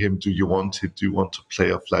asking him, do you want it? Do you want to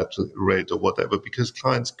play a flat rate or whatever? Because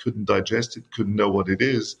clients couldn't digest it, couldn't know what it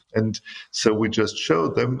is. And so we just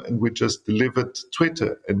showed them and we just delivered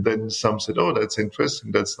Twitter. And then some said, oh, that's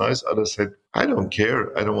interesting. That's nice. Others said, I don't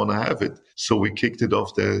care. I don't want to have it. So we kicked it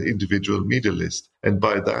off the individual media list. And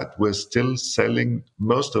by that, we're still selling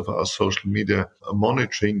most of our social media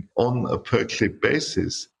monitoring on a per clip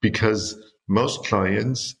basis, because most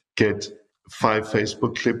clients get 5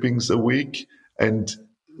 Facebook clippings a week and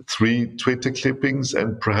 3 Twitter clippings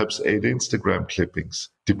and perhaps 8 Instagram clippings,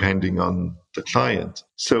 depending on the client.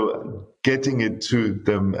 So getting it to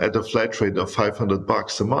them at a flat rate of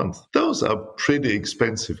 $500 a month, those are pretty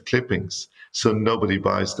expensive clippings. So nobody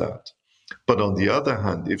buys that. But on the other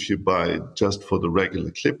hand, if you buy just for the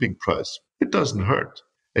regular clipping price, it doesn't hurt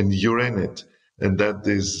and you're in it. And that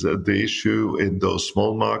is the issue in those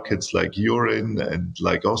small markets like you're in and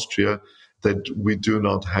like Austria, that we do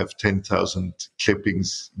not have 10,000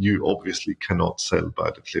 clippings. You obviously cannot sell by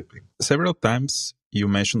the clipping. Several times you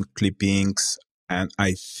mentioned clippings, and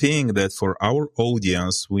I think that for our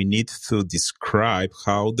audience, we need to describe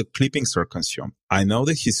how the clippings are consumed. I know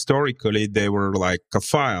that historically they were like a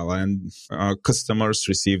file, and customers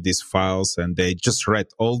received these files and they just read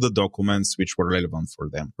all the documents which were relevant for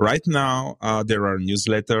them. Right now, there are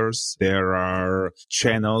newsletters, there are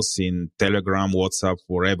channels in Telegram, WhatsApp,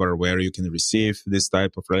 wherever, where you can receive this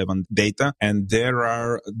type of relevant data. And there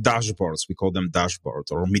are dashboards, we call them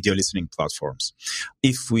dashboards or media listening platforms.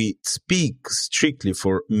 If we speak strictly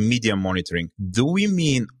for media monitoring, do we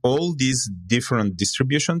mean all these different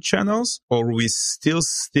distribution channels, or we still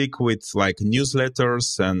stick with like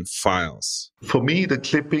newsletters and files? For me, the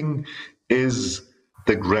clipping is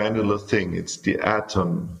the granular thing. It's the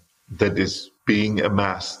atom that is being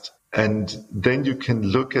amassed. And then you can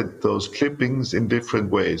look at those clippings in different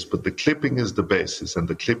ways, but the clipping is the basis. And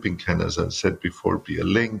the clipping can, as I said before, be a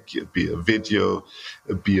link, be a video,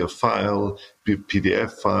 be a file, be a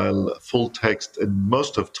PDF file, full text. And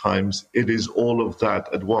most of times it is all of that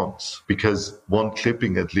at once, because one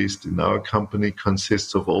clipping, at least in our company,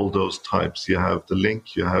 consists of all those types. You have the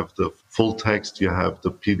link, you have the full text, you have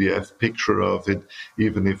the PDF picture of it,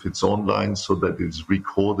 even if it's online, so that it's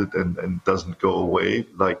recorded and doesn't go away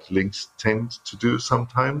like links tend to do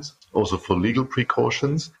sometimes, also for legal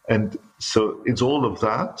precautions. And so it's all of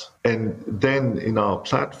that. And then in our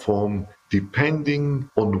platform, depending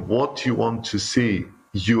on what you want to see,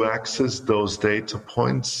 you access those data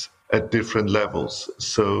points at different levels.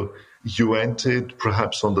 So you enter it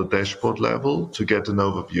perhaps on the dashboard level to get an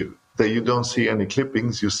overview. There you don't see any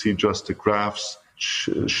clippings, you see just the graphs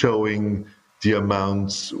showing the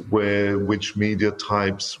amounts, which media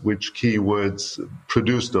types, which keywords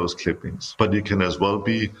produce those clippings. But you can as well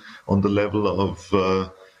be on the level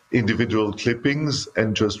of individual clippings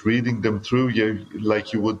and just reading them through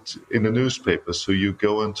like you would in a newspaper. So you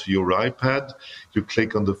go onto your iPad, you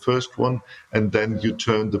click on the first one, and then you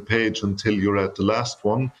turn the page until you're at the last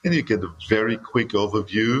one, and you get a very quick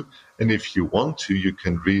overview. And if you want to, you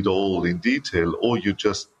can read all in detail, or you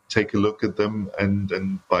just take a look at them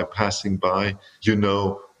and by passing by, you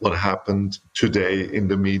know what happened today in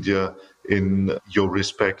the media in your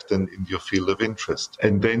respect and in your field of interest.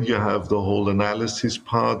 And then you have the whole analysis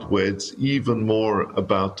part where it's even more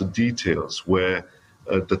about the details, where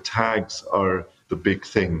the tags are the big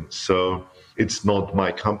thing. So it's not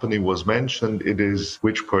my company was mentioned, it is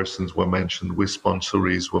which persons were mentioned, which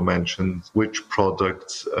sponsorees were mentioned, which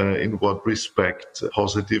products, in what respect,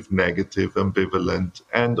 positive, negative, ambivalent,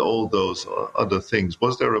 and all those other things.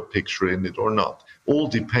 Was there a picture in it or not? All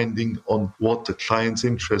depending on what the client's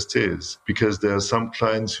interest is, because there are some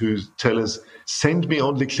clients who tell us, send me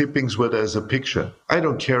only clippings where there's a picture. I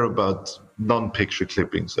don't care about non-picture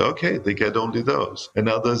clippings. Okay, they get only those. And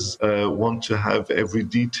others want to have every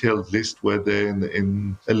detailed list where they're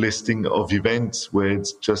in a listing of events where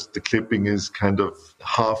it's just the clipping is kind of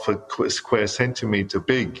half a square centimeter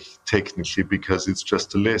big, technically, because it's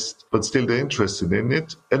just a list. But still they're interested in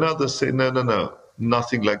it. And others say, no.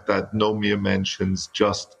 Nothing like that. No mere mentions.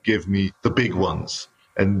 Just give me the big ones.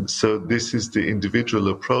 And so this is the individual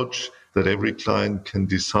approach that every client can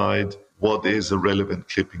decide what is a relevant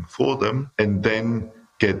clipping for them and then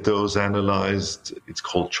get those analyzed. It's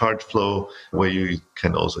called chart flow, where you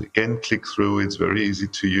can also again click through. It's very easy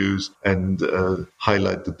to use and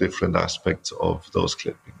highlight the different aspects of those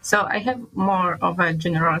clippings. So I have more of a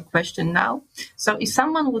general question now. So if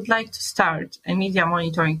someone would like to start a media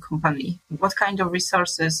monitoring company, what kind of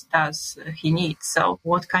resources does he need? So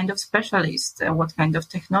what kind of specialists, what kind of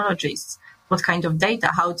technologies? What kind of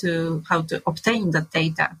data, how to obtain that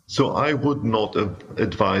data? So I would not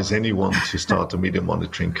advise anyone to start a media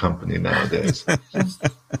monitoring company nowadays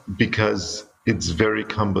because it's very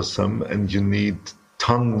cumbersome and you need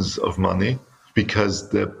tons of money because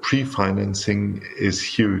the pre-financing is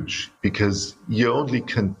huge because you only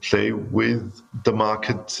can play with the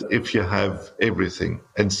market if you have everything.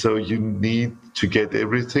 And so you need to get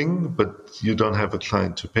everything, but you don't have a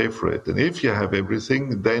client to pay for it. And if you have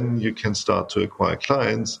everything, then you can start to acquire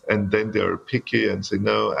clients and then they're picky and say,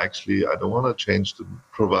 no, actually, I don't want to change the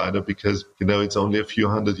provider because, it's only a few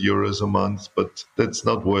 €100 a month, but that's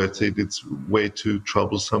not worth it. It's way too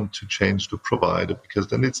troublesome to change the provider because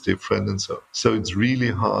then it's different. And so it's really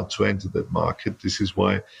hard to enter that market. This is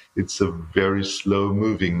why it's a very slow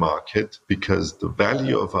moving market because the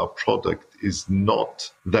value of our product is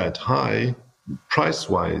not that high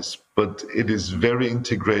price-wise, but it is very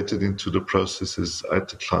integrated into the processes at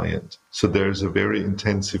the client. So there's a very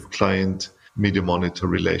intensive client media monitor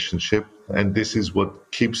relationship. And this is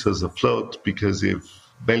what keeps us afloat because if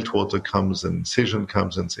Meltwater comes and Cision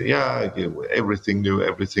comes and say, everything new,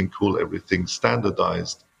 everything cool, everything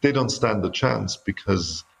standardized, they don't stand a chance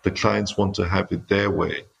because the clients want to have it their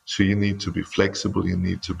way. So you need to be flexible. You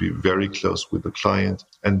need to be very close with the client.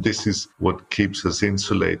 And this is what keeps us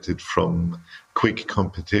insulated from quick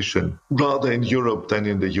competition. Rather in Europe than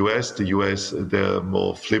in the US. The US, they're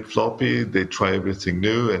more flip-floppy. They try everything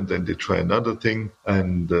new and then they try another thing.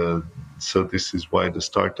 And so this is why the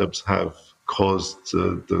startups have caused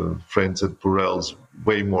the friends at Burrell's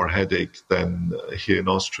way more headache than here in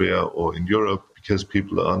Austria or in Europe because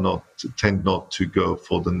people tend not to go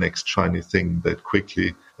for the next shiny thing that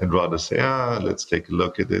quickly and rather say, let's take a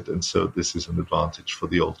look at it. And so this is an advantage for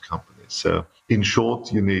the old companies. So in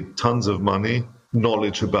short, you need tons of money,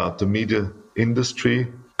 knowledge about the media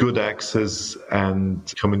industry, good access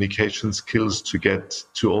and communication skills to get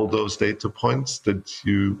to all those data points that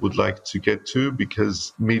you would like to get to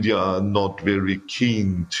because media are not very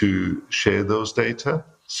keen to share those data.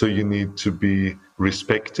 So you need to be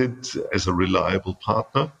respected as a reliable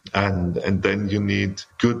partner. And then you need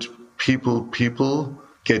good people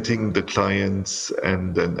getting the clients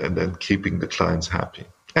and then keeping the clients happy.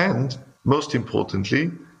 And most importantly,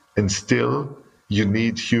 and still, you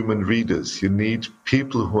need human readers. You need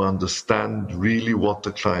people who understand really what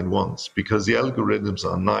the client wants because the algorithms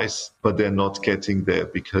are nice, but they're not getting there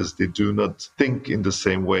because they do not think in the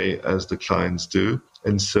same way as the clients do.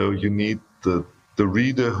 And so you need the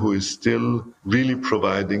reader who is still really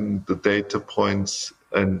providing the data points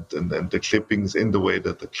and the clippings in the way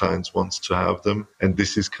that the clients wants to have them. And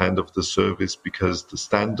this is kind of the service because the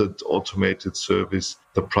standard automated service,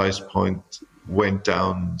 the price point went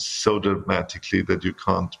down so dramatically that you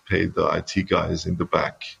can't pay the IT guys in the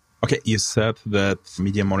back. Okay, you said that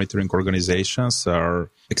media monitoring organizations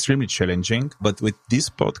are extremely challenging, but with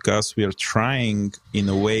this podcast, we are trying in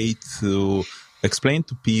a way to explain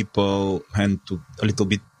to people and to a little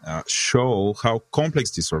bit show how complex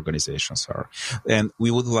these organizations are. And we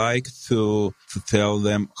would like to tell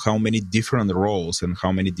them how many different roles and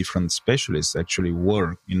how many different specialists actually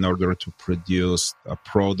work in order to produce a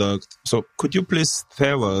product. So could you please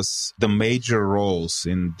tell us the major roles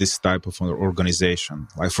in this type of organization?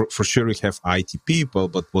 Like for sure you have IT people,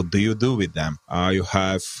 but what do you do with them? You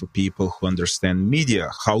have people who understand media.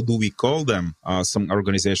 How do we call them? Some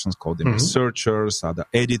organizations call them researchers, other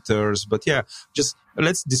editors. But just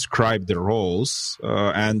let's describe the roles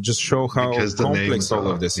and just show how complex all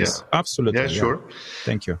of this is. Absolutely. Yeah, sure.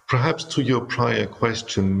 Thank you. Perhaps to your prior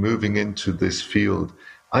question, moving into this field,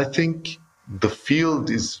 I think the field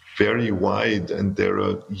is very wide and there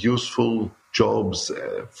are useful jobs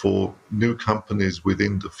for new companies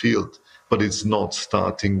within the field. But it's not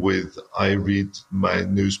starting with, I read my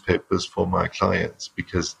newspapers for my clients,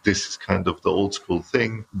 because this is kind of the old school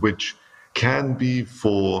thing, which can be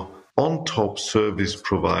for on-top service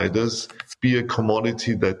providers, be a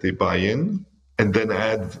commodity that they buy in and then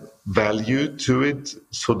add value to it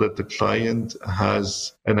so that the client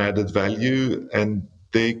has an added value, and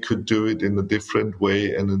they could do it in a different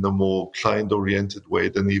way and in a more client-oriented way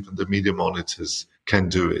than even the media monitors can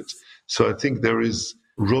do it. So I think there is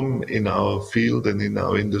room in our field and in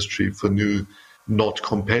our industry for new, not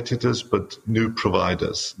competitors, but new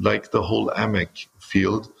providers, like the whole AMEC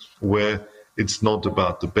field, where it's not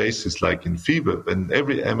about the basis like in FIBEP, and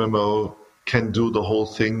every MMO can do the whole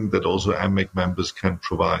thing that also AMEC members can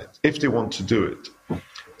provide, if they want to do it.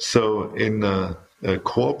 So in a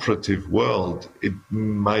cooperative world, it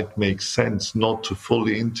might make sense not to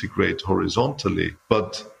fully integrate horizontally,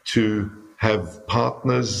 but to have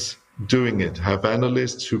partners doing it, have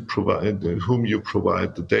analysts whom you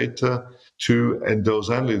provide the data to, and those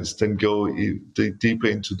analysts then go deeper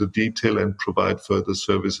into the detail and provide further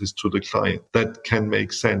services to the client. That can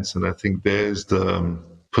make sense, and I think there's the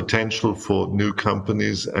potential for new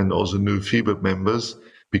companies and also new FIBEP members,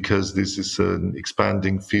 because this is an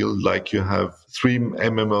expanding field. Like you have 3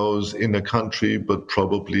 MMOs in a country, but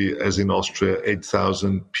probably, as in Austria,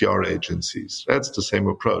 8,000 PR agencies. That's the same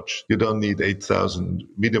approach. You don't need 8,000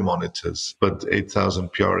 media monitors, but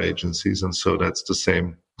 8,000 PR agencies. And so that's the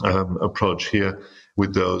same approach here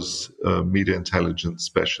with those media intelligence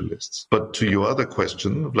specialists. But to your other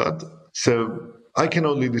question, Vlad, so I can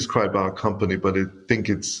only describe our company, but I think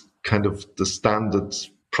it's kind of the standard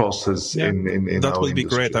process in that our will be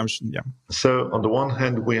industry. great. So on the one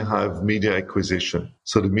hand, we have media acquisition.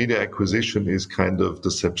 So the media acquisition is kind of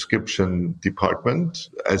the subscription department,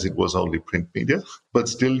 as it was only print media. But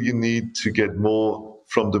still, you need to get more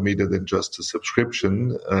from the media than just a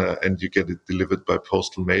subscription, and you get it delivered by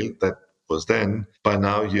postal mail. That was then. By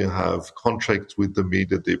now, you have contracts with the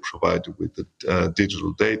media. They provide you with the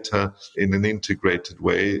digital data in an integrated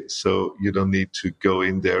way, so you don't need to go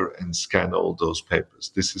in there and scan all those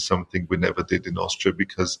papers. This is something we never did in Austria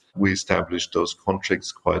because we established those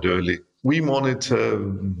contracts quite early. We monitor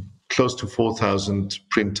close to 4,000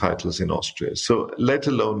 print titles in Austria. So let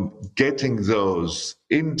alone getting those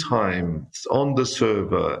in time on the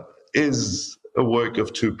server is a work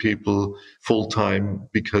of 2 people full time,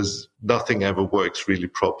 because nothing ever works really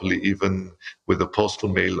properly, even with a postal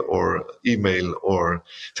mail or email or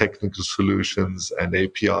technical solutions and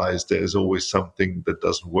APIs. There's always something that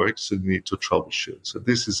doesn't work, so you need to troubleshoot. So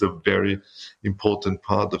this is a very important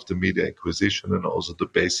part of the media acquisition, and also the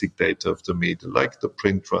basic data of the media, like the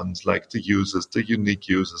print runs, like the users, the unique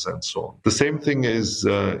users, and so on. The same thing is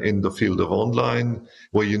in the field of online,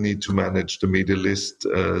 where you need to manage the media list,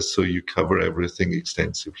 so you cover everything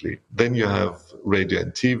extensively. Then you have radio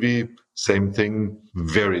and TV. Same thing,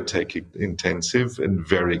 very tech intensive and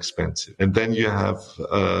very expensive. And then you have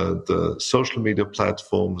the social media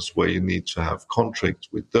platforms, where you need to have contracts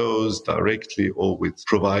with those directly or with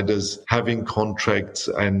providers, having contracts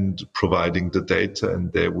and providing the data.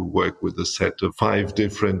 And there we work with a set of 5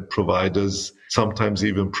 different providers, sometimes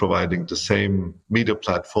even providing the same media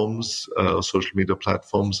platforms, social media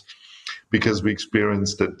platforms, because we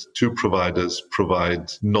experienced that 2 providers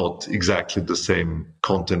provide not exactly the same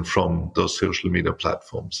content from those social media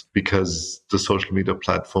platforms, because the social media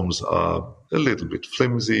platforms are a little bit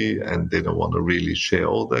flimsy and they don't want to really share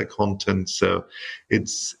all their content. So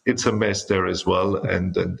it's a mess there as well,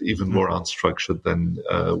 and even more unstructured than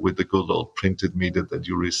with the good old printed media that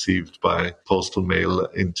you received by postal mail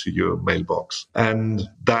into your mailbox. And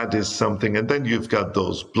that is something. And then you've got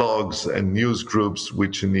those blogs and news groups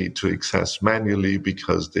which you need to access manually,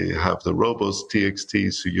 because they have the robust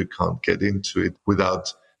TXT, so you can't get into it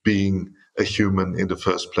without being a human in the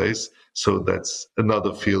first place. So that's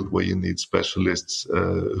another field where you need specialists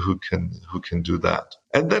who can do that.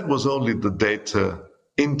 And that was only the data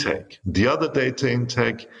intake. The other data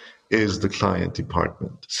intake is the client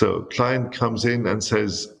department. So client comes in and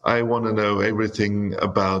says, I want to know everything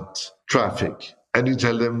about traffic. And you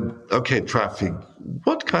tell them, okay, traffic.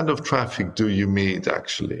 What kind of traffic do you need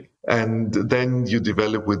actually? And then you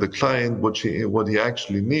develop with the client what he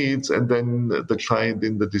actually needs. And then the client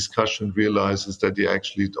in the discussion realizes that he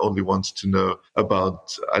actually only wants to know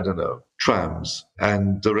about, trams.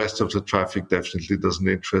 And the rest of the traffic definitely doesn't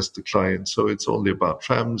interest the client. So it's only about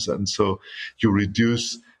trams. And so you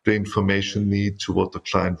reduce the information need to what the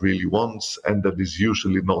client really wants. And that is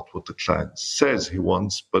usually not what the client says he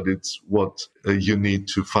wants, but it's what you need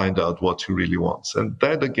to find out what he really wants. And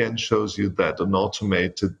that again shows you that an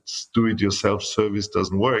automated do-it-yourself service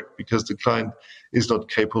doesn't work, because the client is not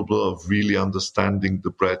capable of really understanding the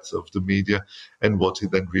breadth of the media and what he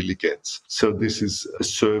then really gets. So this is a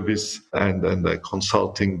service and a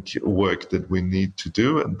consulting work that we need to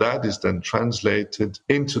do. And that is then translated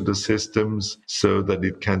into the systems so that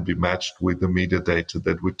it can be matched with the media data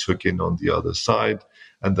that we took in on the other side.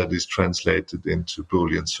 And that is translated into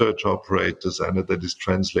Boolean search operators, and that is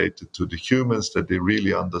translated to the humans, that they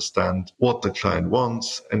really understand what the client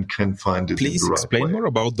wants and can find it in the right way. Please explain more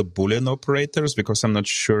about the Boolean operators, because I'm not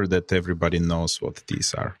sure that everybody knows what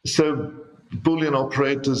these are. So Boolean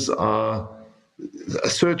operators are a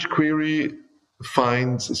search query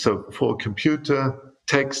finds, so for a computer,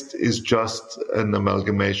 text is just an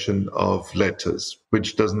amalgamation of letters,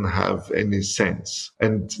 which doesn't have any sense.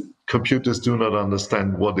 And computers do not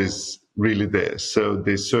understand what is really there. So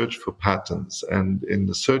they search for patterns. And in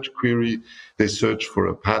the search query, they search for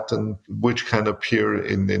a pattern which can appear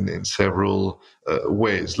in several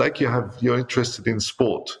ways. Like you're interested in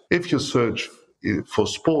sport. If you search for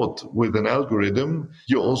sport with an algorithm,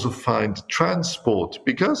 you also find transport,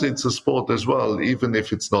 because it's a sport as well, even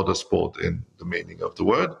if it's not a sport in the meaning of the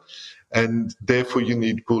word. And therefore, you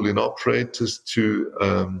need Boolean operators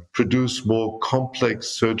to produce more complex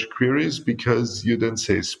search queries, because you then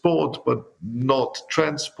say sport, but not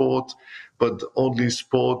transport, but only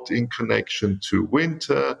sport in connection to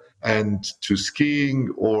winter and to skiing,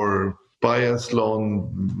 or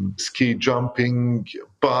biathlon, ski jumping,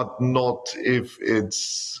 but not if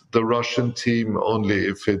it's the Russian team, only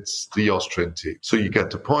if it's the Austrian team. So you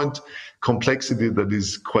get the point. Complexity that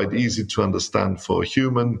is quite easy to understand for a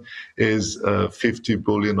human is a 50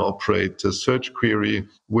 Boolean operator search query,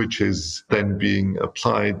 which is then being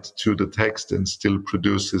applied to the text and still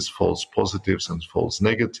produces false positives and false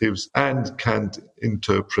negatives and can't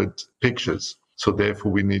interpret pictures. So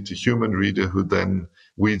therefore, we need a human reader who then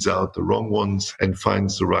weeds out the wrong ones and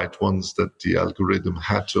finds the right ones that the algorithm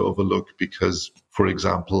had to overlook because, for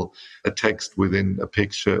example, a text within a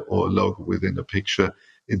picture or a logo within a picture,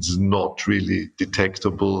 it's not really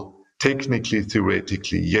detectable. Technically,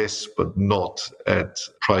 theoretically, yes, but not at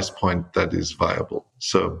price point that is viable.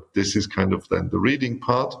 So this is kind of then the reading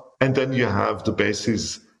part. And then you have the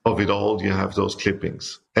basis of it all. You have those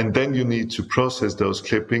clippings. And then you need to process those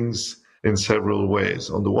clippings in several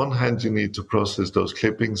ways. On the one hand, you need to process those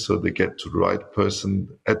clippings so they get to the right person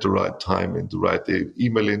at the right time in the right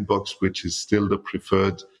email inbox, which is still the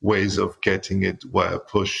preferred ways of getting it via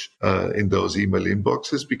push in those email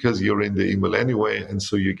inboxes, because you're in the email anyway. And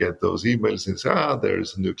so you get those emails and say,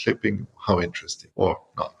 there's a new clipping. How interesting, or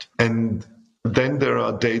not. And then there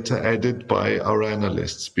are data added by our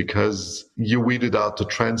analysts, because you weeded out the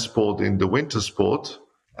transport in the winter sport,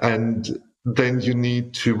 and then you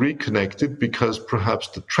need to reconnect it, because perhaps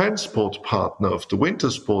the transport partner of the winter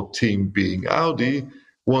sport team, being Audi,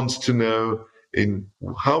 wants to know in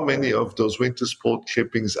how many of those winter sport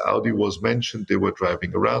clippings Audi was mentioned. They were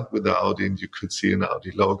driving around with the Audi and you could see an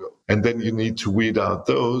Audi logo. And then you need to weed out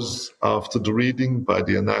those after the reading by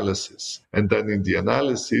the analysis. And then in the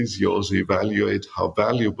analysis, you also evaluate how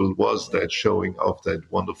valuable was that showing of that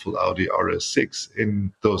wonderful Audi RS6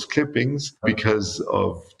 in those clippings, because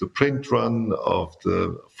of the print run, of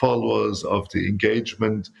the followers, of the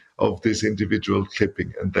engagement of this individual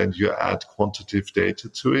clipping. And then you add quantitative data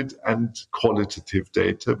to it and qualitative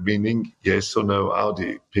data, meaning yes or no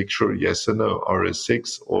Audi picture, yes or no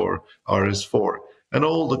RS6 or RS4, and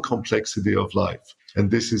all the complexity of life.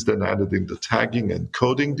 And this is then added in the tagging and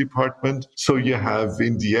coding department. So you have,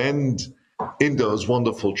 in the end, in those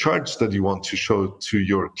wonderful charts that you want to show to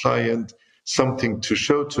your client, something to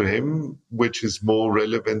show to him, which is more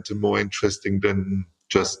relevant and more interesting than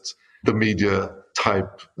just the media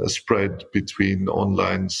type spread between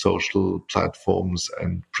online social platforms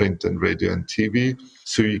and print and radio and TV.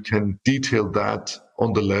 So you can detail that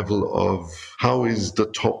on the level of how is the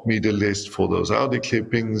top media list for those Audi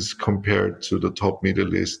clippings compared to the top media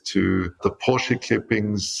list to the Porsche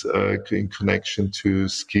clippings in connection to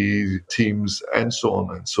ski teams and so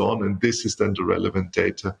on and so on. And this is then the relevant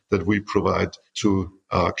data that we provide to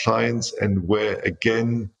our clients, and where,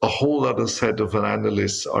 again, a whole other set of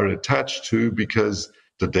analysts are attached to, because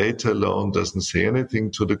the data alone doesn't say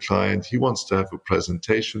anything to the client. He wants to have a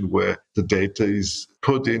presentation where the data is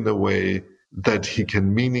put in a way that he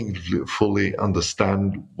can meaningfully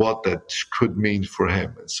understand what that could mean for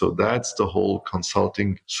him. And so that's the whole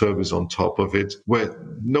consulting service on top of it, where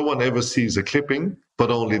no one ever sees a clipping, but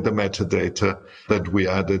only the metadata that we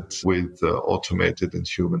added with automated and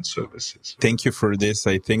human services. Thank you for this.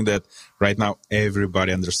 I think that right now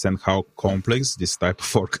everybody understands how complex this type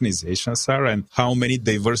of organizations are and how many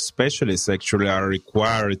diverse specialists actually are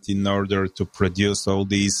required in order to produce all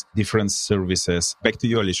these different services. Back to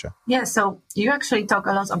you, Alicia. Yeah, so you actually talk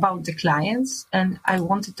a lot about the clients, and I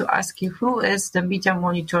wanted to ask you, who is the media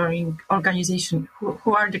monitoring organization?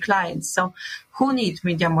 Who are the clients? So who needs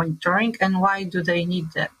media monitoring and why do they need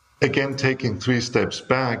that? Again, taking 3 steps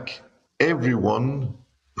back, everyone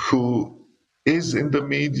who is in the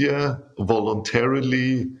media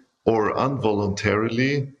voluntarily or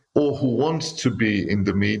involuntarily, or who wants to be in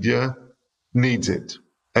the media, needs it.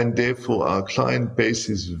 And therefore, our client base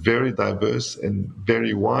is very diverse and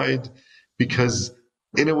very wide because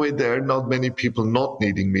in a way, there are not many people not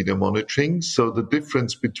needing media monitoring. So the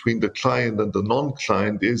difference between the client and the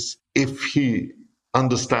non-client is if he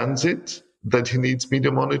understands it, that he needs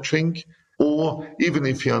media monitoring, or even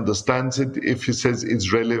if he understands it, if he says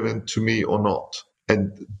it's relevant to me or not.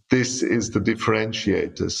 And this is the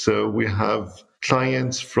differentiator. So we have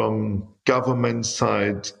clients from government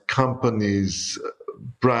side, companies,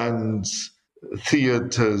 brands,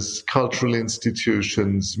 theaters, cultural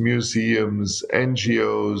institutions, museums,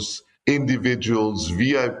 NGOs, individuals,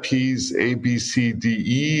 VIPs, A, B, C, D,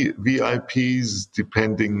 E, VIPs,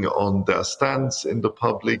 depending on their stance in the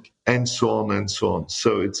public, and so on and so on.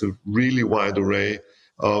 So it's a really wide array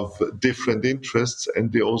of different interests,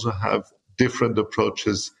 and they also have different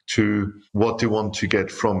approaches to what they want to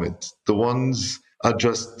get from it. The ones are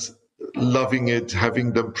just loving it,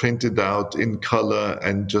 having them printed out in color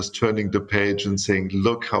and just turning the page and saying,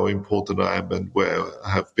 look how important I am and where I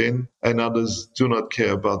have been. And others do not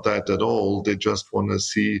care about that at all. They just want to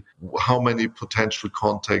see how many potential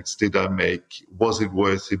contacts did I make? Was it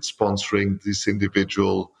worth it sponsoring this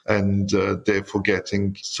individual? And therefore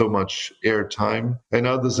getting so much airtime. And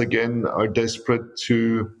others, again, are desperate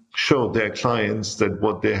to show their clients that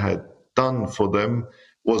what they had done for them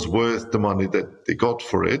was worth the money that they got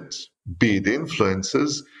for it, be it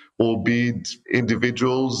influencers or be it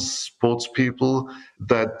individuals, sports people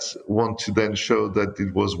that want to then show that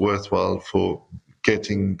it was worthwhile for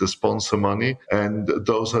getting the sponsor money. And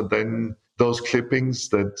those are then those clippings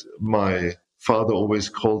that my father always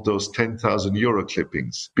called those 10,000 euro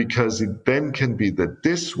clippings, because it then can be that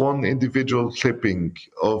this one individual clipping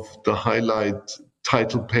of the highlight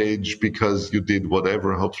title page because you did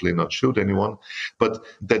whatever, hopefully not shoot anyone, but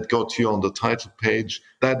that got you on the title page,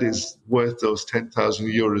 that is worth those 10,000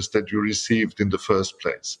 euros that you received in the first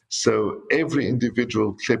place. So every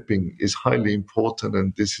individual clipping is highly important,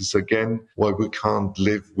 and this is again why we can't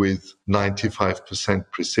live with 95%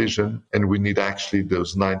 precision, and we need actually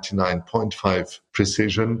those 99.5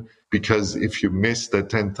 precision, because if you miss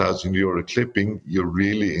that 10,000 euro clipping, you're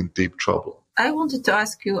really in deep trouble. I wanted to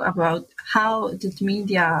ask you about how did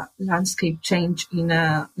media landscape change in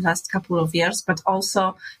the last couple of years, but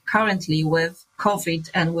also currently with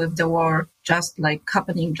COVID and with the war just like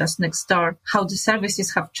happening just next door, how the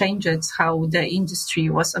services have changed, how the industry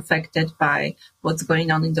was affected by what's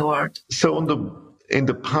going on in the world. So in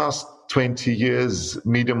the past 20 years,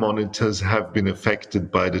 media monitors have been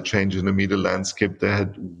affected by the change in the media landscape. They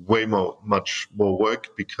had much more work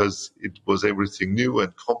because it was everything new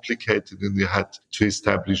and complicated, and they had to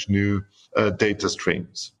establish new data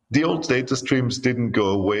streams. The old data streams didn't go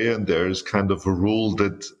away, and there's kind of a rule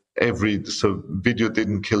that so video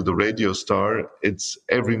didn't kill the radio star. It's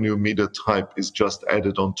every new media type is just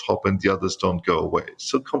added on top and the others don't go away.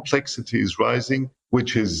 So complexity is rising,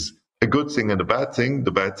 which is a good thing and a bad thing.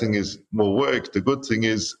 The bad thing is more work. The good thing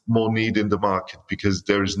is more need in the market, because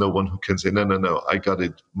there is no one who can say, no, I got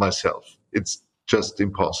it myself. It's just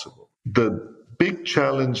impossible. The big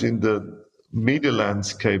challenge in the media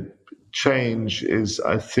landscape change is,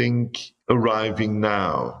 I think, arriving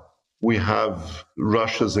now. We have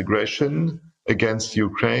Russia's aggression against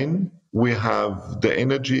Ukraine. We have the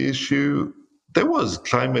energy issue. There was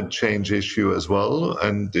climate change issue as well,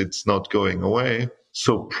 and it's not going away.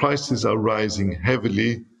 So prices are rising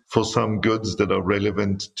heavily for some goods that are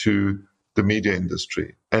relevant to the media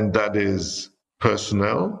industry. And that is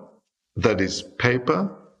personnel, that is paper,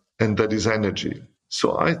 and that is energy.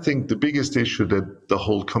 So I think the biggest issue that the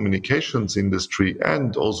whole communications industry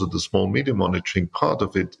and also the small media monitoring part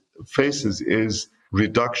of it faces is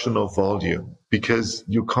reduction of volume, because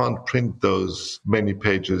you can't print those many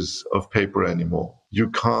pages of paper anymore. You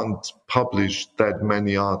can't publish that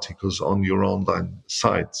many articles on your online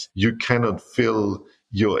sites. You cannot fill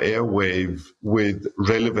your airwave with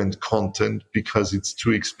relevant content because it's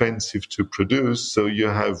too expensive to produce. So you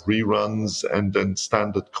have reruns and then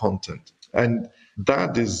standard content. And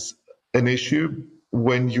that is an issue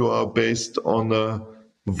when you are based on a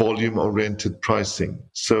volume-oriented pricing.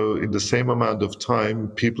 So in the same amount of time,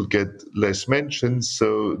 people get less mentions,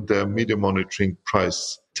 so their media monitoring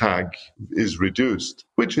price tag is reduced,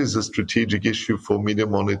 which is a strategic issue for media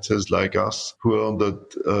monitors like us who are on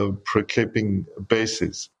the per clipping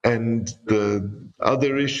basis. And the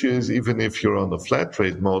other issue is, even if you're on a flat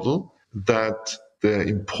rate model, that the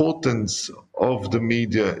importance of the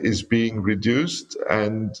media is being reduced,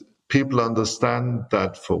 and people understand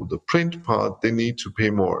that for the print part, they need to pay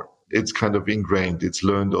more. It's kind of ingrained. It's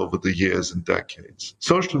learned over the years and decades.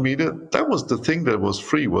 Social media, that was the thing that was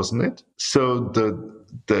free, wasn't it? So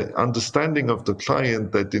the understanding of the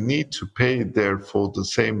client that they need to pay there for the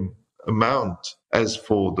same amount as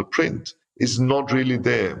for the print is not really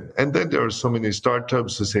there. And then there are so many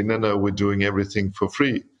startups who say, no, we're doing everything for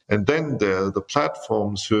free. And then there are the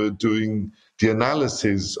platforms who are doing the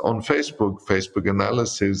analysis on Facebook. Facebook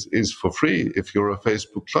analysis is for free if you're a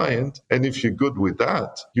Facebook client. And if you're good with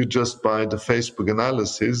that, you just buy the Facebook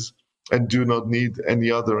analysis and do not need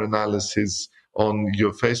any other analysis on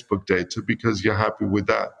your Facebook data because you're happy with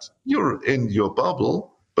that. You're in your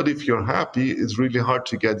bubble, but if you're happy, it's really hard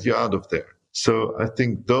to get you out of there. So I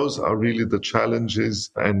think those are really the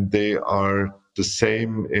challenges, and they are the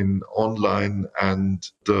same in online and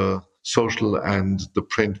the social and the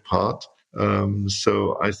print part.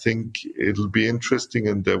 So I think it'll be interesting,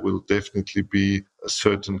 and there will definitely be a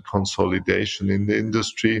certain consolidation in the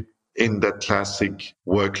industry in that classic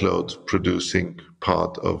workload producing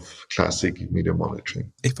part of classic media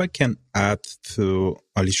monitoring. If I can add to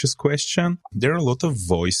Alicia's question, there are a lot of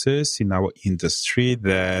voices in our industry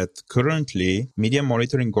that currently media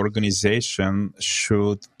monitoring organization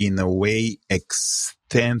should in a way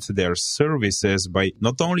extend their services by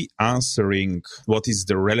not only answering what is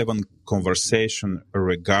the relevant conversation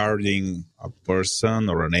regarding a person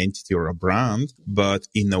or an entity or a brand, but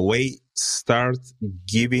in a way start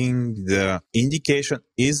giving the indication,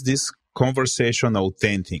 is this conversation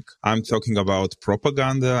authentic? I'm talking about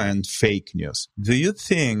propaganda and fake news. Do you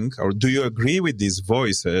think, or do you agree with these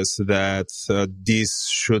voices that this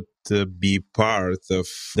should be part of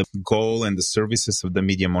the goal and the services of the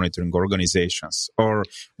media monitoring organizations? Or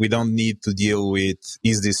we don't need to deal with,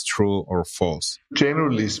 is this true or false?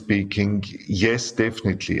 Generally speaking, yes,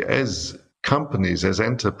 definitely. As companies, as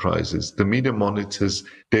enterprises, the media monitors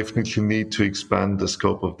definitely need to expand the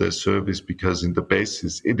scope of their service, because in the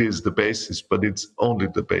basis, it is the basis, but it's only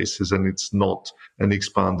the basis, and it's not an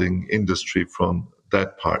expanding industry from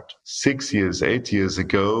that part. 6 years, 8 years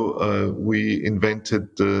ago, we invented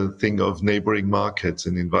the thing of neighboring markets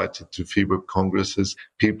and invited to FIBRP congresses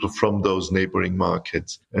people from those neighboring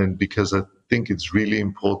markets. And because I think it's really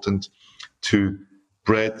important to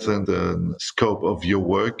breadth and the scope of your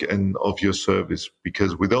work and of your service,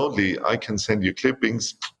 because with only I can send you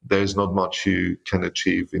clippings, there's not much you can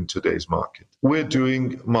achieve in today's market. We're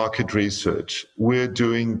doing market research. We're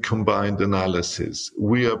doing combined analysis.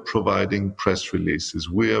 We are providing press releases.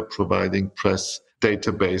 We are providing press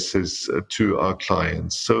databases to our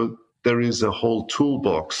clients. So there is a whole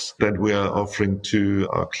toolbox that we are offering to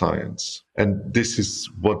our clients. And this is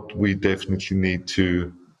what we definitely need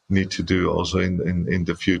to do also in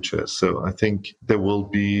the future. So I think there will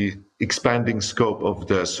be expanding scope of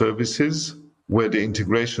their services, where the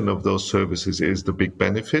integration of those services is the big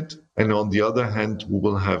benefit. And on the other hand, we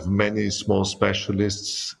will have many small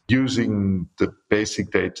specialists using the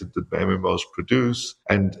basic data that MMOs produce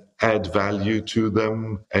and add value to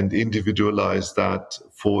them and individualize that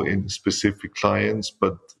for in specific clients,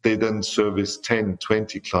 but they then service 10,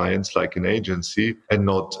 20 clients like an agency and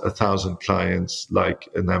not 1,000 clients like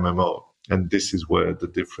an MMO. And this is where the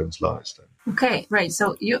difference lies then. Okay, right.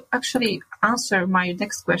 So you actually answered my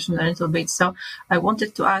next question a little bit. So I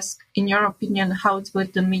wanted to ask, in your opinion, how will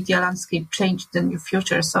the media landscape change in the near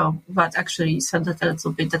future? So that actually said that a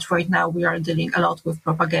little bit, that right now we are dealing a lot with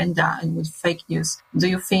propaganda and with fake news. Do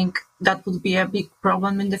you think that would be a big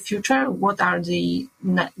problem in the future? What are the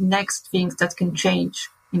next things that can change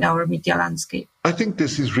in our media landscape? I think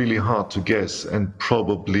this is really hard to guess, and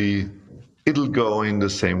probably it'll go in the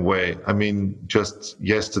same way. I mean, just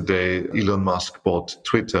yesterday, Elon Musk bought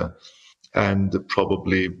Twitter, and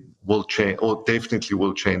probably will change, or definitely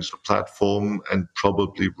will change the platform, and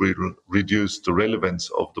probably reduce the relevance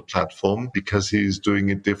of the platform, because he's doing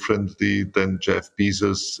it differently than Jeff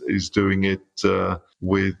Bezos is doing it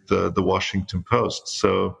with the Washington Post.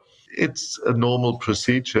 So it's a normal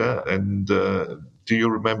procedure. And do you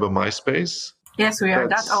remember MySpace? Yes, we are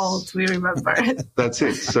that old. We remember. That's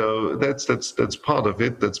it. So that's part of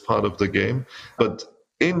it. That's part of the game. But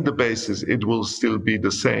in the basis, it will still be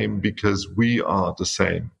the same because we are the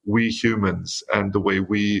same. We humans and the way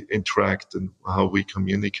we interact and how we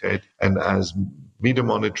communicate. And as media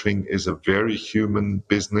monitoring is a very human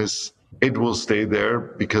business, it will stay there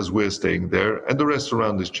because we're staying there. And the rest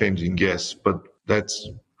around is changing, yes, but that's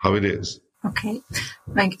how it is. Okay,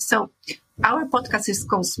 thank you. So our podcast is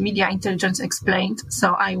called Media Intelligence Explained.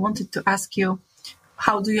 So I wanted to ask you,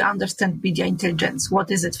 how do you understand media intelligence?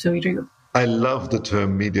 What is it for you? I love the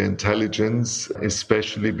term media intelligence,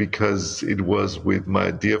 especially because it was with my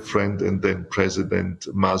dear friend and then President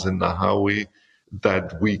Mazen Nahawi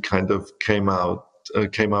that we kind of came up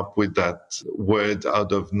with that word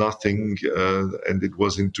out of nothing, and it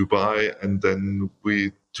was in Dubai, and then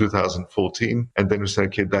 2014, and then we said,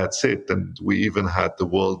 okay, that's it. And we even had the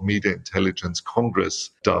World Media Intelligence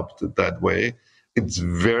Congress dubbed that way. It's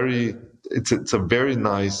a very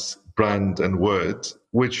nice brand and word,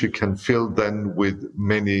 which you can fill then with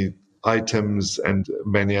many items and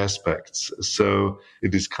many aspects. So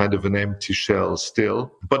it is kind of an empty shell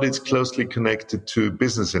still, but it's closely connected to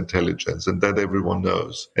business intelligence, and that everyone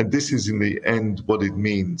knows. And this is in the end what it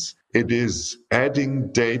means. It is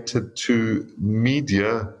adding data to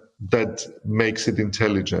media that makes it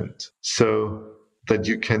intelligent so that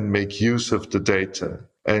you can make use of the data.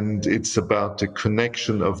 And it's about the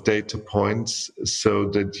connection of data points so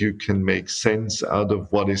that you can make sense out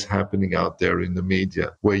of what is happening out there in the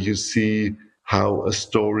media, where you see how a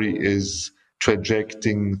story is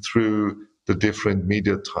trajecting through the different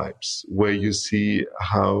media types, where you see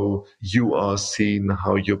how you are seen,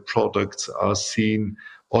 how your products are seen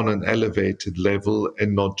on an elevated level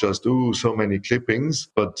and not just, so many clippings,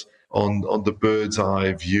 but on the bird's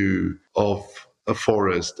eye view of a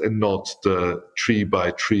forest and not the tree by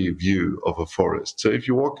tree view of a forest. So if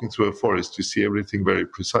you're walking through a forest, you see everything very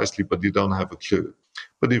precisely, but you don't have a clue.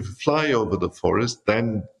 But if you fly over the forest,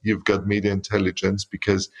 then you've got media intelligence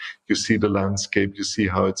because you see the landscape, you see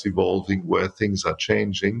how it's evolving, where things are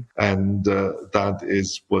changing. And that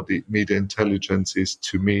is what the media intelligence is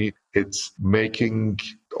to me. It's making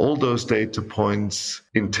all those data points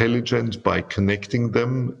intelligent by connecting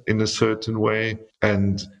them in a certain way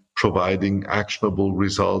and providing actionable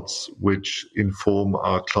results which inform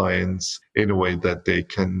our clients in a way that they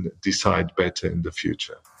can decide better in the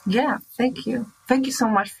future. Yeah, thank you. Thank you so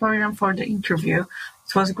much, Florian, for the interview.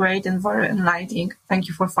 It was great and very enlightening. Thank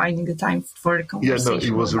you for finding the time for the conversation. Yeah, no,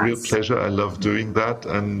 it was a real pleasure. I love doing that.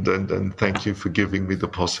 And thank you for giving me the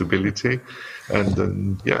possibility.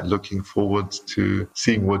 And looking forward to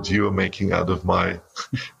seeing what you are making out of my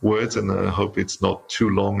words. And I hope it's not too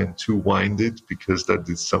long and too winded, because that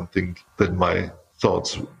is something that my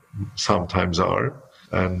thoughts sometimes are.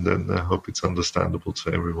 And then I hope it's understandable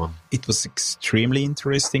to everyone. It was extremely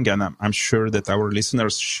interesting, and I'm sure that our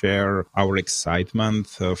listeners share our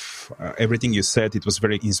excitement of everything you said. It was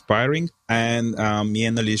very inspiring, and me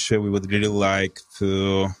and Alicia, we would really like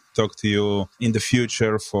to talk to you in the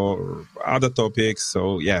future for other topics.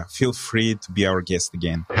 So feel free to be our guest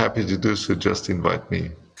again. Happy to do so. Just invite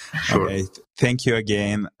me. Sure. Okay. Thank you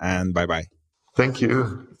again, and bye-bye. Thank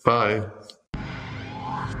you. Bye.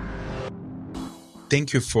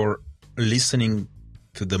 Thank you for listening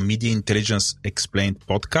to the Media Intelligence Explained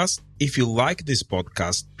podcast. If you like this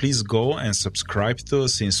podcast, please go and subscribe to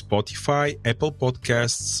us in Spotify, Apple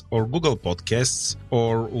Podcasts, or Google Podcasts,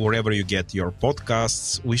 or wherever you get your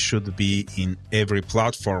podcasts. We should be in every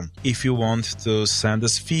platform. If you want to send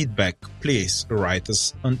us feedback, please write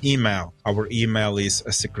us an email. Our email is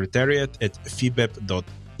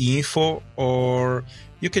secretariat@fibep.info, or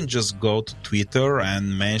you can just go to Twitter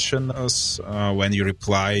and mention us when you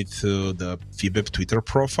reply to the FIBEP Twitter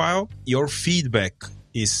profile. Your feedback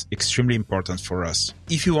is extremely important for us.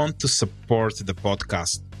 If you want to support the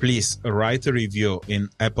podcast, please write a review in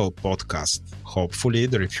Apple Podcast. Hopefully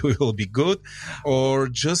the review will be good, or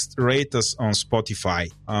just rate us on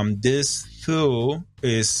Spotify. This too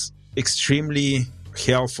is extremely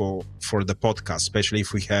helpful for the podcast, especially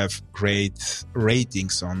if we have great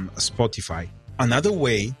ratings on Spotify. Another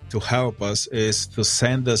way to help us is to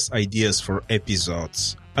send us ideas for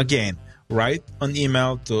episodes. Again, write an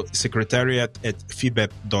email to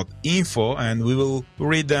secretariat@fibep.info and we will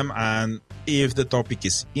read them, and if the topic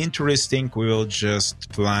is interesting, we will just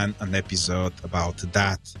plan an episode about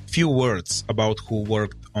that. Few words about who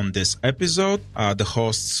worked on this episode. The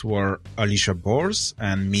hosts were Alicia Bors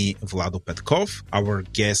and me, Vlado Petkov. Our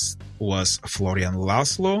guest was Florian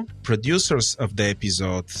Laszlo. Producers of the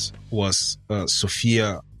episodes was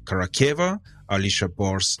Sofia Karakeva, Alicia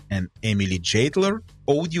Bors, and Emily Jadler.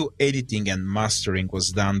 Audio editing and mastering was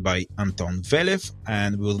done by Anton Velev,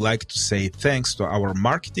 and we would like to say thanks to our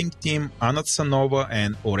marketing team, Anna Tsanova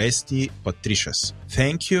and Oresti Patricius.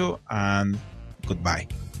 Thank you and goodbye.